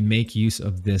sure that we make use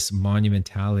of this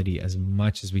monumentality as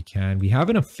much as we can. We have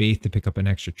enough faith to pick up an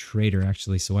extra trader,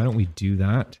 actually, so why don't we do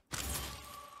that?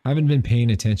 I haven't been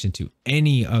paying attention to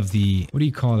any of the, what do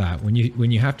you call that? When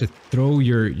you have to throw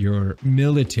your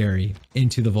military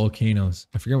into the volcanoes.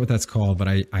 I forget what that's called, but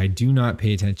I do not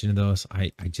pay attention to those.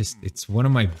 I just, it's one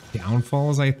of my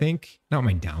downfalls, I think. Not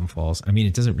my downfalls. I mean,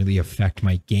 it doesn't really affect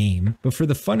my game, but for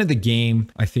the fun of the game,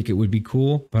 I think it would be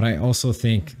cool. But I also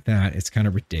think that it's kind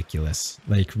of ridiculous.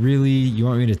 Like, really, you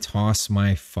want me to toss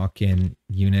my fucking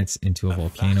units into a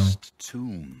volcano?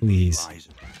 Please.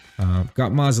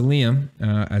 Got Mausoleum,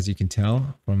 as you can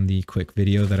tell from the quick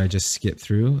video that I just skipped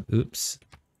through. Oops.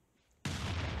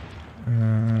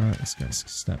 This guy's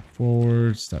step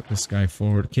forward, step this guy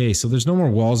forward. Okay, so there's no more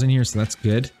walls in here, so that's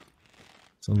good.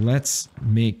 So let's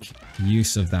make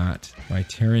use of that by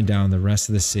tearing down the rest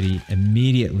of the city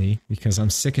immediately, because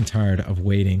I'm sick and tired of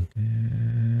waiting.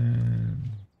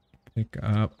 And pick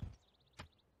up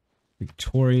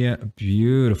Victoria,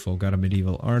 beautiful. Got a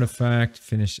medieval artifact.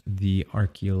 Finish the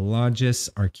archaeologist.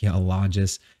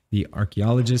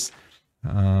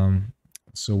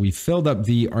 So we filled up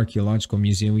the archaeological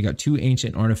museum. We got 2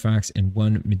 ancient artifacts and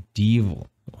 1 medieval.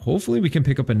 Hopefully we can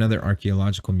pick up another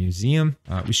archaeological museum.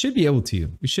 We should be able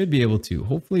to.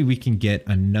 Hopefully we can get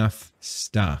enough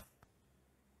stuff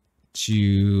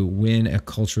to win a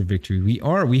cultural victory.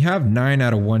 We have 9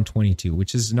 out of 122,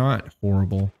 which is not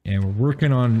horrible. And we're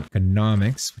working on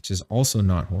economics, which is also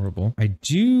not horrible. I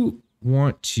do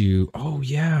want to, oh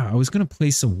yeah, I was going to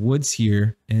place some woods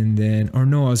here and then, or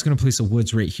no, I was going to place some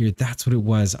woods right here. That's what it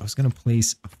was. I was going to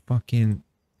place a fucking,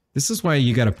 this is why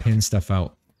you got to pin stuff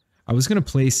out. I was going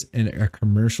to place a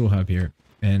commercial hub here,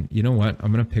 and you know what?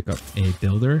 I'm going to pick up a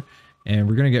builder and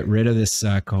we're going to get rid of this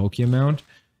Cahokia mound.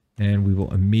 And we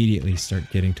will immediately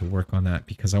start getting to work on that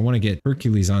because I want to get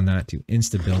Hercules on that to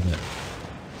insta-build it.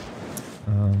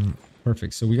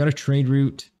 Perfect. So we got a trade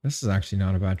route. This is actually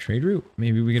not a bad trade route.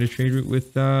 Maybe we get a trade route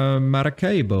with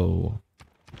Maracaibo.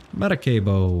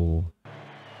 +1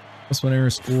 error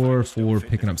score for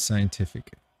picking up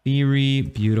scientific theory.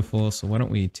 Beautiful. So why don't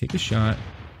we take a shot?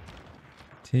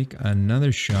 Take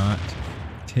another shot.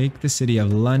 Take the city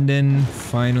of London.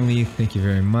 Finally. Thank you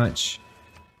very much.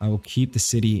 I will keep the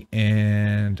city,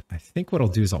 and I think what I'll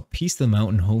do is I'll peace them out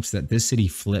in hopes that this city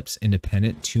flips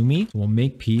independent to me. So we'll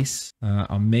make peace.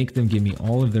 I'll make them give me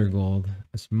all of their gold,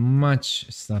 as much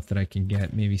stuff that I can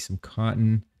get. Maybe some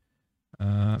cotton,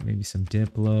 maybe some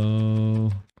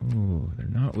Diplo. Oh, they're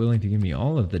not willing to give me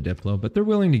all of the Diplo, but they're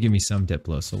willing to give me some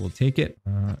Diplo, so we'll take it.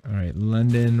 All right,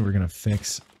 London, we're gonna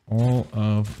fix all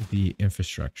of the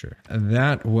infrastructure.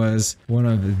 That was one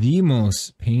of the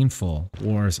most painful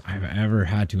wars I've ever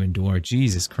had to endure.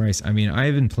 Jesus Christ. I mean,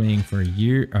 I've been playing for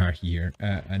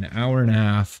an hour and a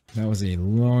half. That was a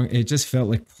long, it just felt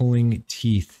like pulling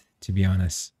teeth, to be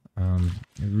honest.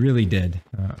 It really did.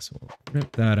 So we'll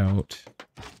rip that out.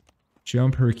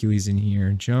 Jump Hercules in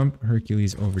here. Jump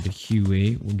Hercules over to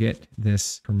Huey. We'll get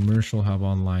this commercial hub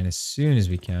online as soon as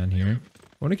we can here.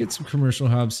 I want to get some commercial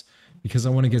hubs because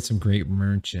I want to get some great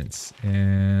merchants,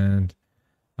 and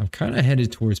I'm kind of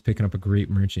headed towards picking up a great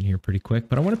merchant here pretty quick,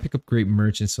 but I want to pick up great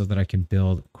merchants so that I can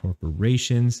build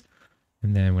corporations.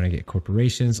 And then when I get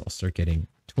corporations, I'll start getting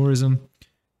tourism.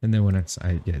 And then when I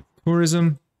get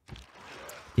tourism,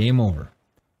 game over.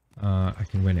 I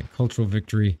can win a cultural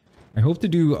victory. I hope to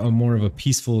do a more of a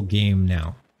peaceful game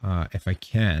now, if I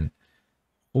can.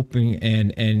 Hoping,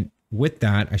 and with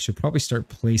that, I should probably start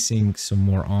placing some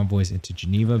more envoys into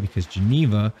Geneva, because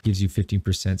Geneva gives you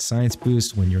 15% science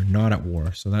boost when you're not at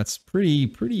war. So that's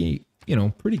pretty, you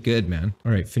know, pretty good, man.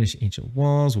 All right, finish ancient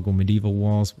walls. We'll go medieval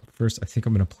walls. First, I think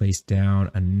I'm going to place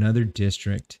down another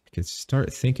district. I could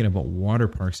start thinking about water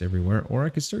parks everywhere, or I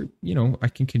could start, you know, I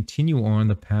can continue on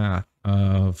the path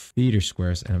of theater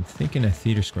squares, and I'm thinking a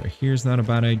theater square here's not a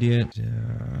bad idea.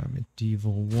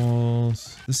 Medieval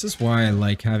walls. This is why I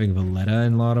like having Valletta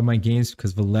in a lot of my games,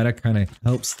 because Valletta kind of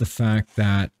helps the fact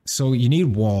that, so you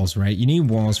need walls, right? You need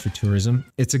walls for tourism.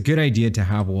 It's a good idea to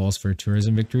have walls for a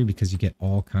tourism victory because you get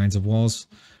all kinds of walls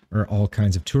or all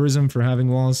kinds of tourism for having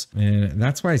walls. And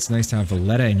that's why it's nice to have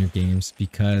Valletta in your games,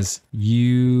 because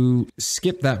you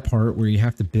skip that part where you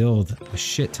have to build a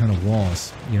shit ton of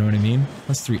walls. You know what I mean?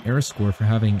 +3 era score for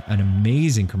having an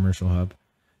amazing commercial hub.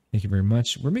 Thank you very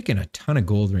much. We're making a ton of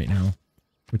gold right now,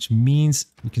 which means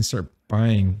we can start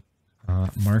buying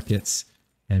markets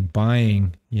and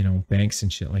buying, you know, banks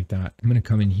and shit like that. I'm going to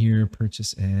come in here,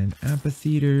 purchase an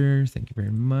amphitheater. Thank you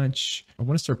very much. I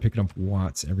want to start picking up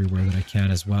watts everywhere that I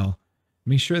can as well.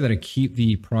 Make sure that I keep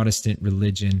the Protestant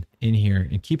religion in here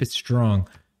and keep it strong.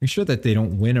 Make sure that they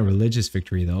don't win a religious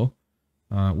victory though,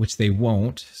 which they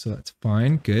won't. So that's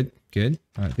fine. Good, good.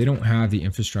 They don't have the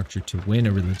infrastructure to win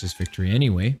a religious victory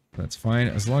anyway. That's fine,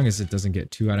 as long as it doesn't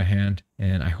get too out of hand.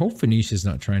 And I hope Phoenicia's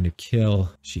not trying to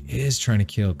kill. She is trying to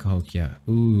kill Cahokia.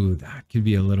 Ooh, that could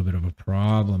be a little bit of a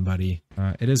problem, buddy.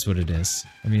 It is what it is.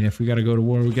 I mean, if we gotta go to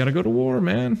war, we gotta go to war,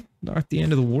 man. Not the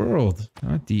end of the world.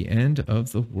 Not the end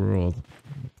of the world.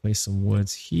 Place some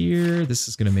woods here. This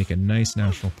is gonna make a nice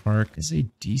national park. There's a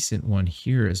decent one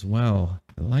here as well.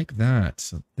 I like that.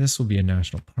 So this will be a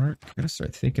national park. Gotta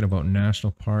start thinking about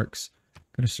national parks.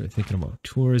 Gotta start thinking about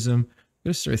tourism.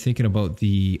 Gotta start thinking about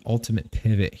the ultimate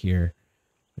pivot here.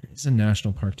 There is a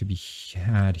national park to be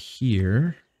had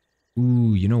here.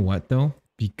 Ooh, you know what though?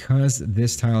 Because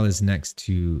this tile is next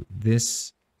to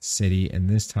this city and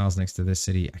this tile's next to this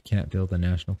city, I can't build a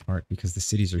national park because the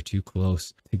cities are too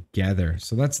close together.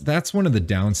 So that's one of the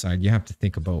downside you have to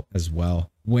think about as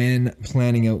well when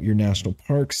planning out your national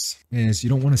parks, is you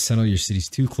don't want to settle your cities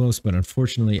too close. But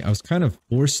unfortunately, I was kind of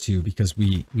forced to, because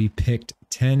we picked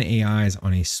 10 AIs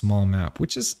on a small map,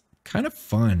 which is kind of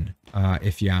fun,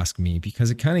 if you ask me, because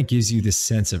it kind of gives you this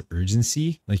sense of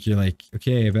urgency. Like you're like,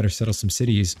 okay, I better settle some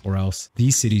cities or else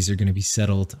these cities are going to be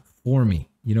settled for me.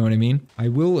 You know what I mean? I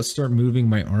will start moving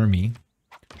my army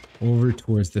over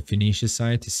towards the Phoenicia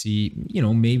side to see, you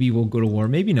know, maybe we'll go to war,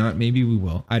 maybe not, maybe we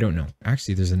will. I don't know.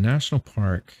 Actually, there's a national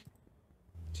park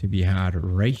to be had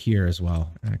right here as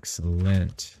well.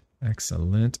 Excellent.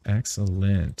 Excellent.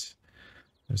 Excellent.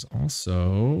 There's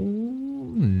also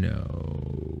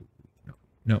no.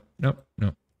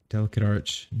 Delicate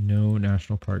Arch, no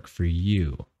national park for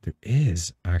you. There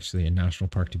is actually a national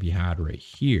park to be had right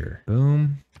here.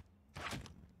 Boom.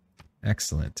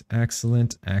 Excellent,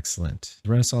 excellent, excellent.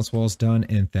 The Renaissance wall's done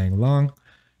in Thang Long.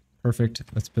 Perfect.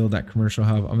 Let's build that commercial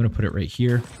hub. I'm going to put it right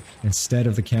here instead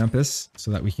of the campus so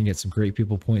that we can get some great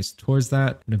people points towards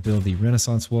that. I'm going to build the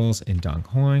Renaissance walls in Dong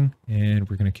Hoang, and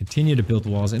we're going to continue to build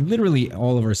walls in literally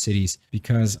all of our cities,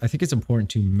 because I think it's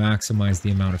important to maximize the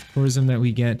amount of tourism that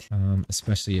we get,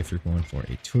 especially if you're going for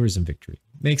a tourism victory.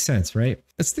 Makes sense, right?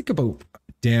 Let's think about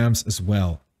dams as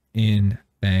well in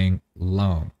Thang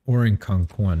Long or in Kong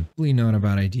Quan. Probably not a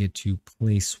bad idea to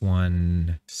place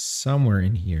one somewhere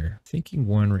in here. Thinking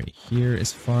one right here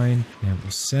is fine, and we'll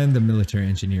send the military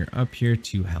engineer up here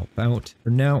to help out.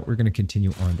 For now, we're going to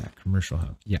continue on that commercial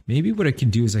hub. Yeah, maybe what I can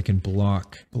do is I can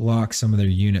block some of their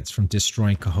units from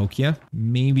destroying Cahokia.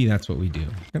 Maybe that's what we do.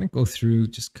 I'm going to go through,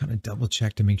 just kind of double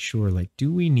check to make sure, like,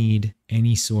 do we need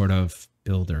any sort of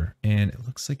builder? And it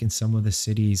looks like in some of the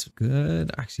cities,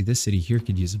 good. Actually, this city here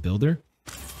could use a builder.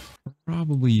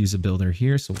 Probably use a builder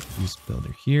here, so we'll use a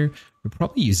builder here. We'll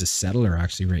probably use a settler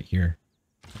actually right here.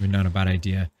 I mean, not a bad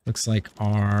idea. Looks like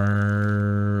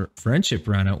our friendship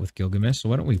ran out with Gilgamesh, so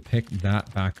why don't we pick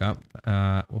that back up?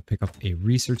 We'll pick up a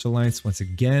research alliance once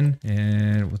again,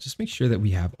 and we'll just make sure that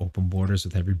we have open borders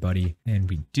with everybody, and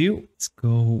we do. Let's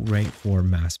go right for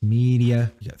mass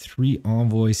media. We got 3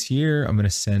 envoys here. I'm going to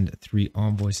send 3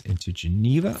 envoys into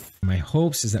Geneva. My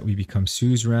hopes is that we become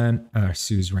suzerain of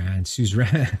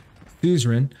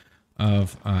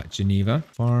Geneva.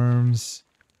 Farms,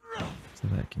 so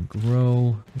that can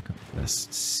grow. Look at this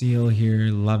seal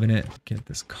here, loving it. Get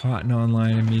this cotton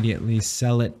online immediately,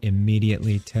 sell it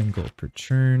immediately. 10 gold per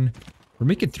turn. We're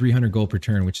making 300 gold per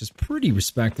turn, which is pretty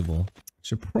respectable.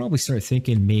 Should probably start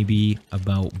thinking maybe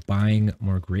about buying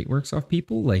more great works off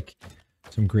people, like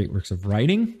some great works of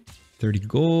writing. 30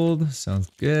 gold, sounds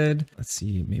good. Let's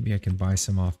see, maybe I can buy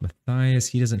some off Matthias.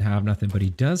 He doesn't have nothing, but he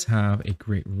does have a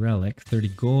great relic. 30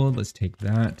 gold, let's take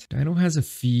that. Dino has a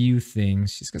few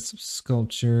things. She's got some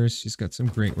sculptures. She's got some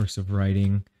great works of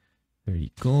writing.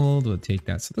 30 gold, we'll take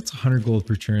that. So that's 100 gold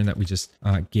per turn that we just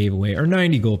gave away, or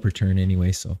 90 gold per turn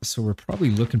anyway. So we're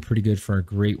probably looking pretty good for our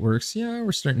great works. Yeah,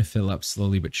 we're starting to fill up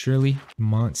slowly but surely.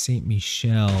 Mont Saint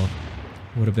Michel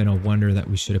would have been a wonder that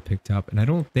we should have picked up. And I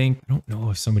don't know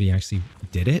if somebody actually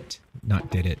did it. Not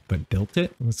did it, but built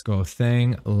it. Let's go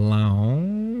Thang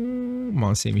Long.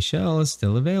 Mont Saint Michel is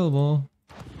still available.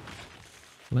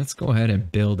 Let's go ahead and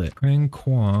build it. Krang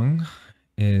Kwang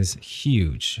is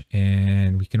huge,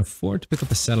 and we can afford to pick up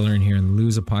a settler in here and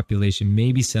lose a population,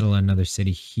 maybe settle another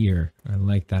city here. I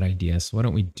like that idea. So why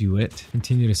don't we do it?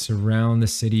 Continue to surround the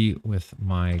city with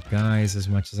my guys as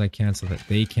much as I can so that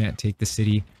they can't take the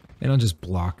city, and I'll just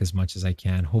block as much as I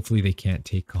can. Hopefully they can't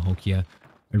take Cahokia.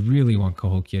 I really want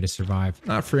Cahokia to survive.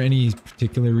 Not for any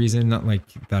particular reason, not like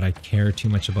that I care too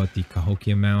much about the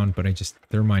Cahokia mound, but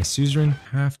they're my suzerain.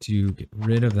 Have to get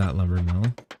rid of that lumber mill.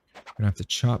 Gonna have to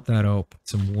chop that out, put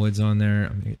some woods on there.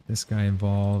 I'm gonna get this guy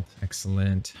involved.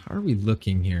 Excellent. How are we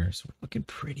looking here? So we're looking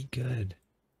pretty good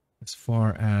as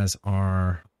far as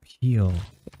our appeal.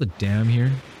 Build a dam here.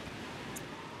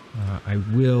 I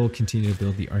will continue to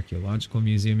build the archaeological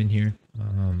museum in here.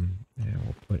 And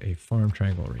we'll put a farm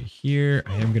triangle right here.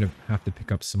 I am going to have to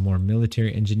pick up some more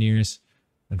military engineers.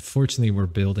 Unfortunately, we're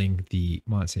building the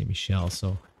Mont Saint Michel,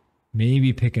 so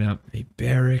maybe picking up a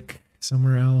barrack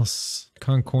somewhere else.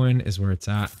 Concoin is where it's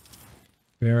at.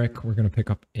 Barrack, we're going to pick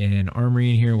up an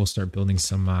armory in here. We'll start building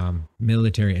some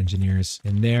military engineers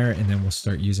in there, and then we'll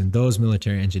start using those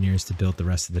military engineers to build the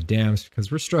rest of the dams,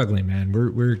 because we're struggling, man.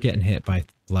 We're getting hit by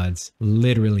floods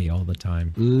literally all the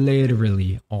time.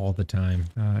 Literally all the time.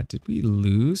 Did we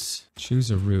lose? Choose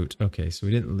a route. Okay, so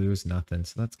we didn't lose nothing,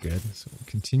 so that's good. So we'll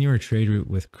continue our trade route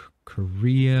with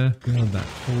Korea. Build that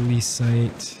holy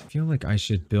site. I feel like I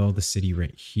should build a city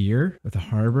right here with a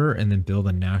harbor and then build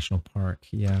a national park.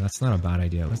 Yeah, that's not a bad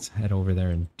idea. Let's head over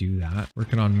there and do that.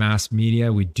 Working on mass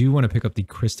media. We do want to pick up the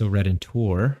Crystal Redden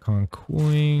Tour.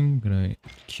 Concoin. Gonna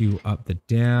queue up the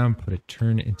dam, put a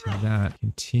turn into that.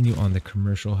 Continue on the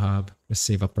commercial hub. Let's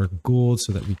save up our gold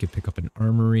so that we could pick up an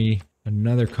armory.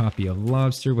 Another copy of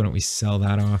lobster. Why don't we sell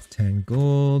that off? 10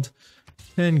 gold.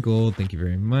 10 gold, thank you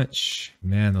very much.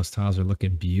 Man, those tiles are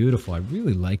looking beautiful. I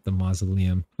really like the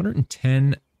mausoleum.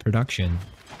 110 production.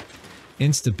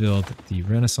 Insta build the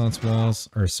Renaissance walls,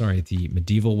 or sorry, the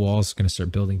medieval walls. Going to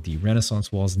start building the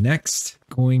Renaissance walls next.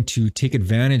 Going to take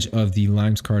advantage of the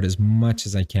Limes card as much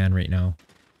as I can right now.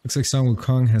 Looks like Song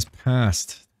Wukong has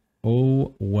passed.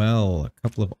 Oh well, a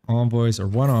couple of envoys, or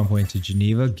one envoy to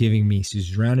Geneva, giving me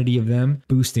suzerainty of them,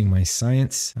 boosting my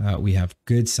science. We have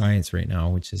good science right now,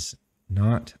 which is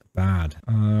not bad.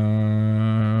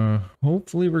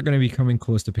 Hopefully we're going to be coming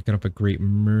close to picking up a great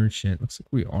merchant. Looks like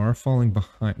we are falling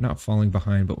behind, not falling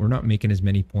behind, but we're not making as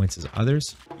many points as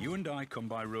others. You and I come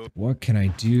by road. What can I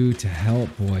do to help,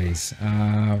 boys?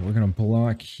 We're going to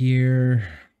block here.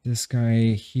 This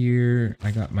guy here. I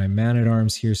got my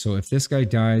man-at-arms here. So if this guy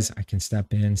dies, I can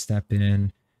step in.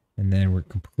 And then we're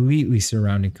completely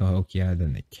surrounding Cahokia.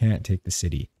 Then they can't take the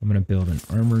city. I'm going to build an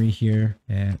armory here.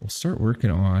 And we'll start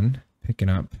working on picking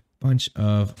up a bunch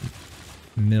of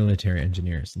military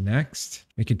engineers. Next,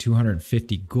 making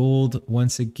 250 gold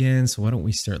once again. So why don't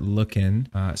we start looking,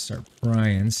 start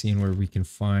prying, seeing where we can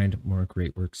find more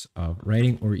great works of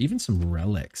writing, or even some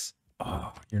relics.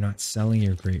 Oh, you're not selling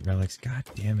your great relics. God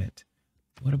damn it.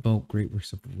 What about great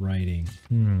works of writing?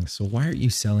 So why aren't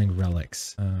you selling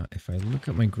relics? If I look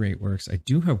at my great works, I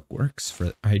do have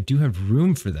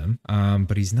room for them.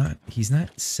 But he's not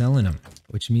selling them,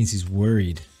 which means he's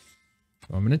worried.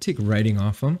 So I'm going to take writing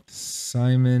off him.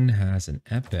 Simon has an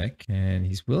epic and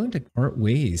he's willing to part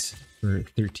ways for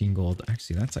 13 gold.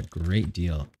 Actually, that's a great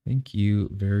deal. Thank you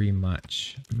very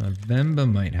much. Mavemba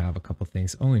might have a couple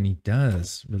things. Oh, and he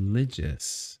does.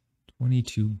 Religious.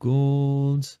 22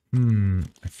 gold.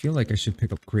 I feel like I should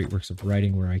pick up great works of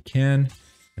writing where I can.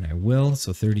 And I will.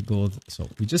 So 30 gold. So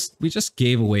we just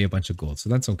gave away a bunch of gold. So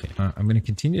that's okay. I'm going to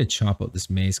continue to chop out this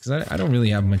maze because I don't really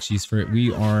have much use for it.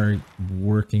 We are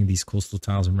working these coastal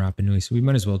tiles in Rapa Nui. So we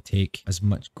might as well take as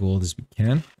much gold as we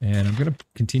can. And I'm going to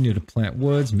continue to plant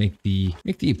woods, make the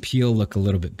appeal look a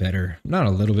little bit better. Not a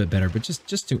little bit better, but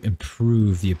just to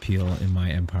improve the appeal in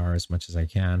my empire as much as I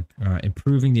can.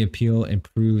 Improving the appeal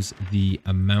improves the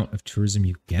amount of tourism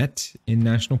you get in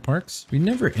national parks. We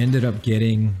never ended up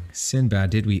getting Sinbad,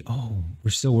 did we? Oh,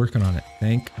 we're still working on it.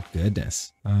 Thank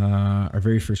goodness. Our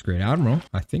very first Great Admiral.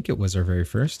 I think it was our very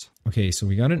first. Okay, so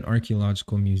we got an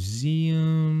archaeological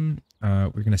museum. We're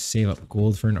going to save up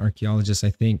gold for an archaeologist,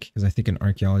 I think, because I think an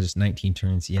archaeologist 19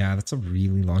 turns. Yeah, that's a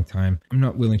really long time. I'm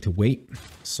not willing to wait.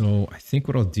 So I think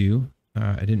what I'll do,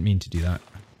 I didn't mean to do that.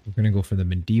 We're going to go for the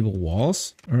medieval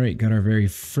walls. All right, got our very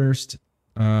first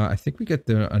I think we get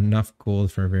enough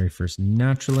gold for our very first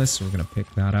naturalist, so we're gonna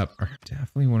pick that up. I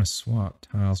definitely want to swap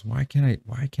tiles. Why can't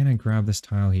I grab this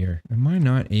tile here? Am I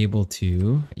not able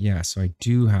to? Yeah, so I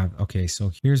do have. Okay,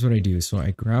 so here's what I do. So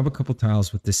I grab a couple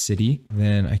tiles with the city,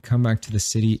 then I come back to the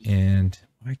city, and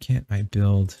why can't I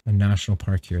build a national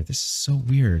park here? This is so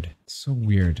weird. It's so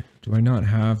weird. Do I not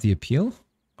have the appeal?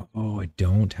 Oh, I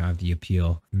don't have the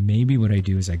appeal. Maybe what I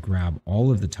do is I grab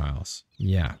all of the tiles.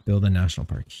 Yeah, build a national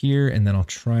park here, and then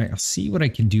I'll see what I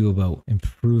can do about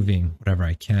improving whatever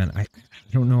I can. I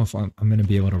don't know if I'm going to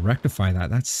be able to rectify that.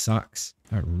 That sucks.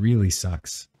 That really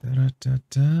sucks.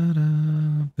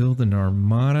 Build an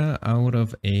armada out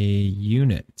of a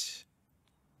unit.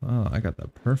 Oh, I got the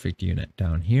perfect unit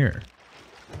down here.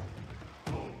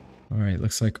 All right,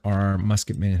 looks like our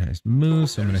musketman has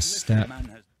moved, so I'm going to step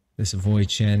this Void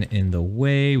Chen in the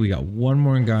way. We got one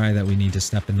more guy that we need to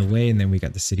step in the way, and then we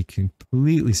got the city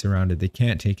completely surrounded. They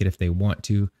can't take it if they want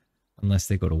to, unless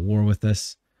they go to war with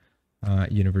us.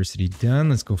 University done.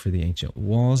 Let's go for the ancient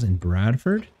walls in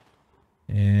Bradford.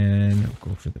 And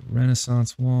go for the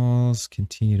Renaissance walls,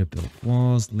 continue to build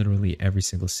walls, literally every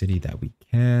single city that we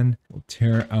can. We'll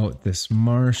tear out this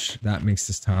marsh. That makes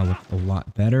this tile look a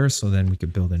lot better. So then we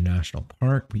could build a national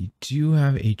park. We do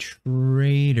have a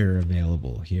trader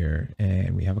available here,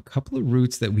 and we have a couple of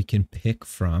routes that we can pick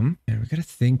from. And we got to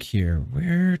think here,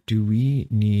 where do we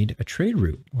need a trade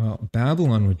route? Well,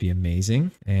 Babylon would be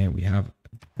amazing. And we have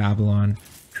Babylon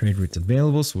trade routes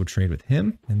available, so we'll trade with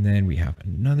him. And then we have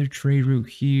another trade route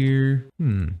here.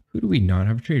 Who do we not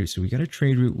have a trade route? So we got a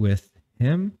trade route with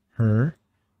him, her,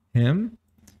 him,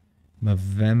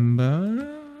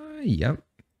 Mavemba, yep,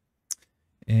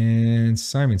 and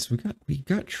Simon. So we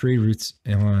got trade routes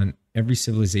on every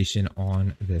civilization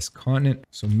on this continent.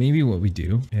 So maybe what we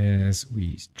do is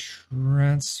we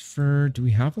transfer. Do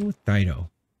we have one with Dido?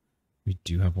 We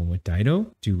do have one with Dido.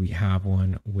 Do we have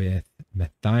one with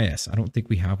Matthias? I don't think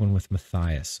we have one with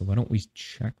Matthias. So why don't we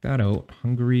check that out?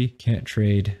 Hungary can't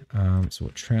trade. So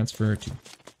we'll transfer to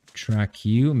track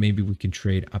you. Maybe we can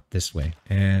trade up this way.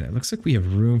 And it looks like we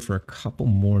have room for a couple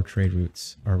more trade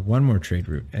routes, or one more trade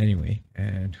route anyway.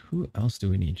 And who else do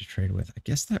we need to trade with? I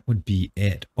guess that would be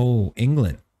it. Oh,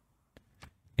 England.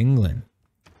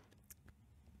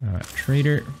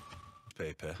 Trader.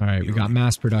 All right, we got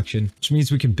mass production, which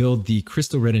means we can build the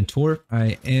Crystal Red Tour.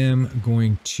 I am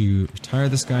going to retire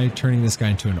this guy, turning this guy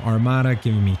into an armada,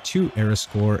 giving me 2 era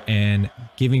score and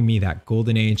giving me that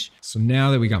golden age. So now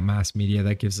that we got mass media,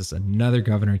 that gives us another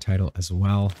governor title as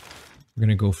well. We're going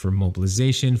to go for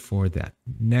mobilization for that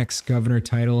next governor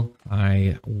title.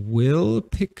 I will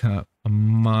pick up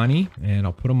Amani, and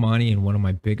I'll put Amani in one of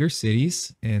my bigger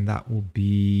cities, and that will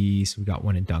be, so we got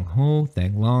one in Dung Ho,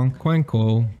 Thang Long, Quang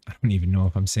Quo. I don't even know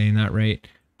if I'm saying that right.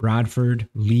 Bradford,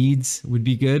 Leeds would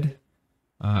be good.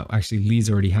 Actually, Leeds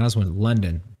already has one.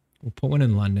 London. We'll put one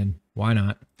in London. Why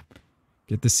not?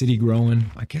 Get the city growing.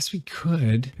 I guess we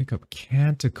could pick up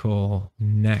Canticle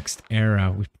next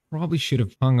era. We probably should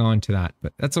have hung on to that,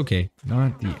 but that's okay.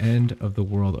 Not the end of the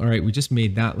world. All right, we just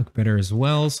made that look better as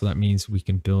well. So that means we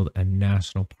can build a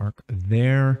national park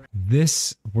there.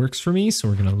 This works for me, so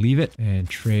we're going to leave it and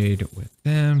trade with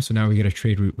them. So now we get a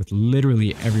trade route with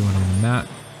literally everyone on the map,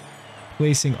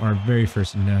 placing our very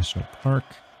first national park.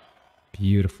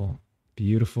 Beautiful,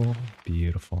 beautiful,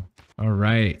 beautiful. All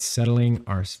right, settling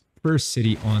our first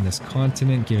city on this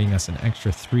continent, giving us an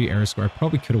extra 3 era score. I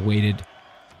probably could have waited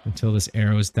until this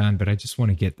arrow is done, but I just want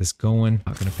to get this going.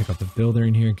 I'm going to pick up the builder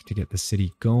in here to get the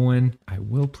city going. I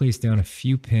will place down a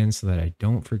few pins so that I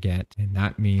don't forget, and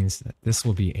that means that this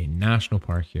will be a national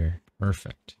park here.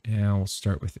 Perfect. Now we'll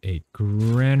start with a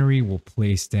granary. We'll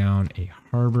place down a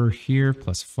harbor here,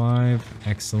 +5.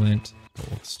 Excellent.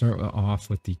 But we'll start off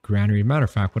with the granary. Matter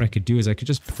of fact, what I could do is I could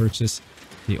just purchase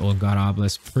the Old God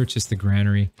Obelisk, purchase the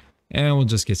granary, and we'll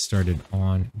just get started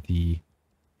on the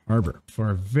harbor. For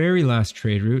our very last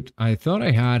trade route, I thought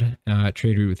I had a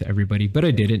trade route with everybody, but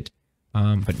I didn't.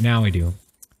 But now I do.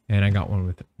 And I got one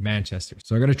with Manchester.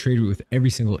 So I got a trade route with every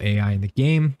single AI in the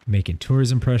game, making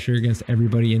tourism pressure against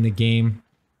everybody in the game.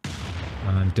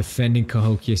 Defending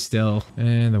Cahokia still,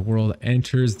 and the world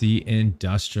enters the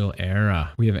industrial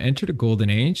era. We have entered a golden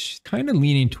age, kind of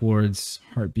leaning towards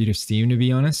Heartbeat of Steam, to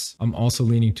be honest. I'm also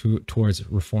leaning towards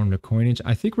Reform to Coinage.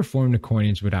 I think Reform to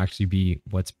Coinage would actually be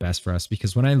what's best for us,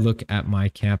 because when I look at my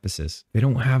campuses, they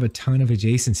don't have a ton of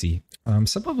adjacency.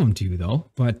 Some of them do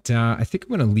though, but I think I'm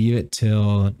going to leave it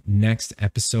till next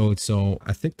episode. So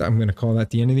I think that I'm going to call that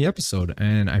the end of the episode,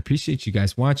 and I appreciate you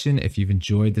guys watching. If you've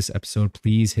enjoyed this episode,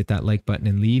 please hit that like button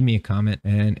and leave me a comment.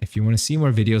 And if you want to see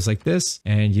more videos like this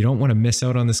and you don't want to miss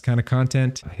out on this kind of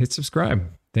content, hit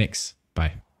subscribe. Thanks.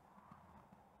 Bye.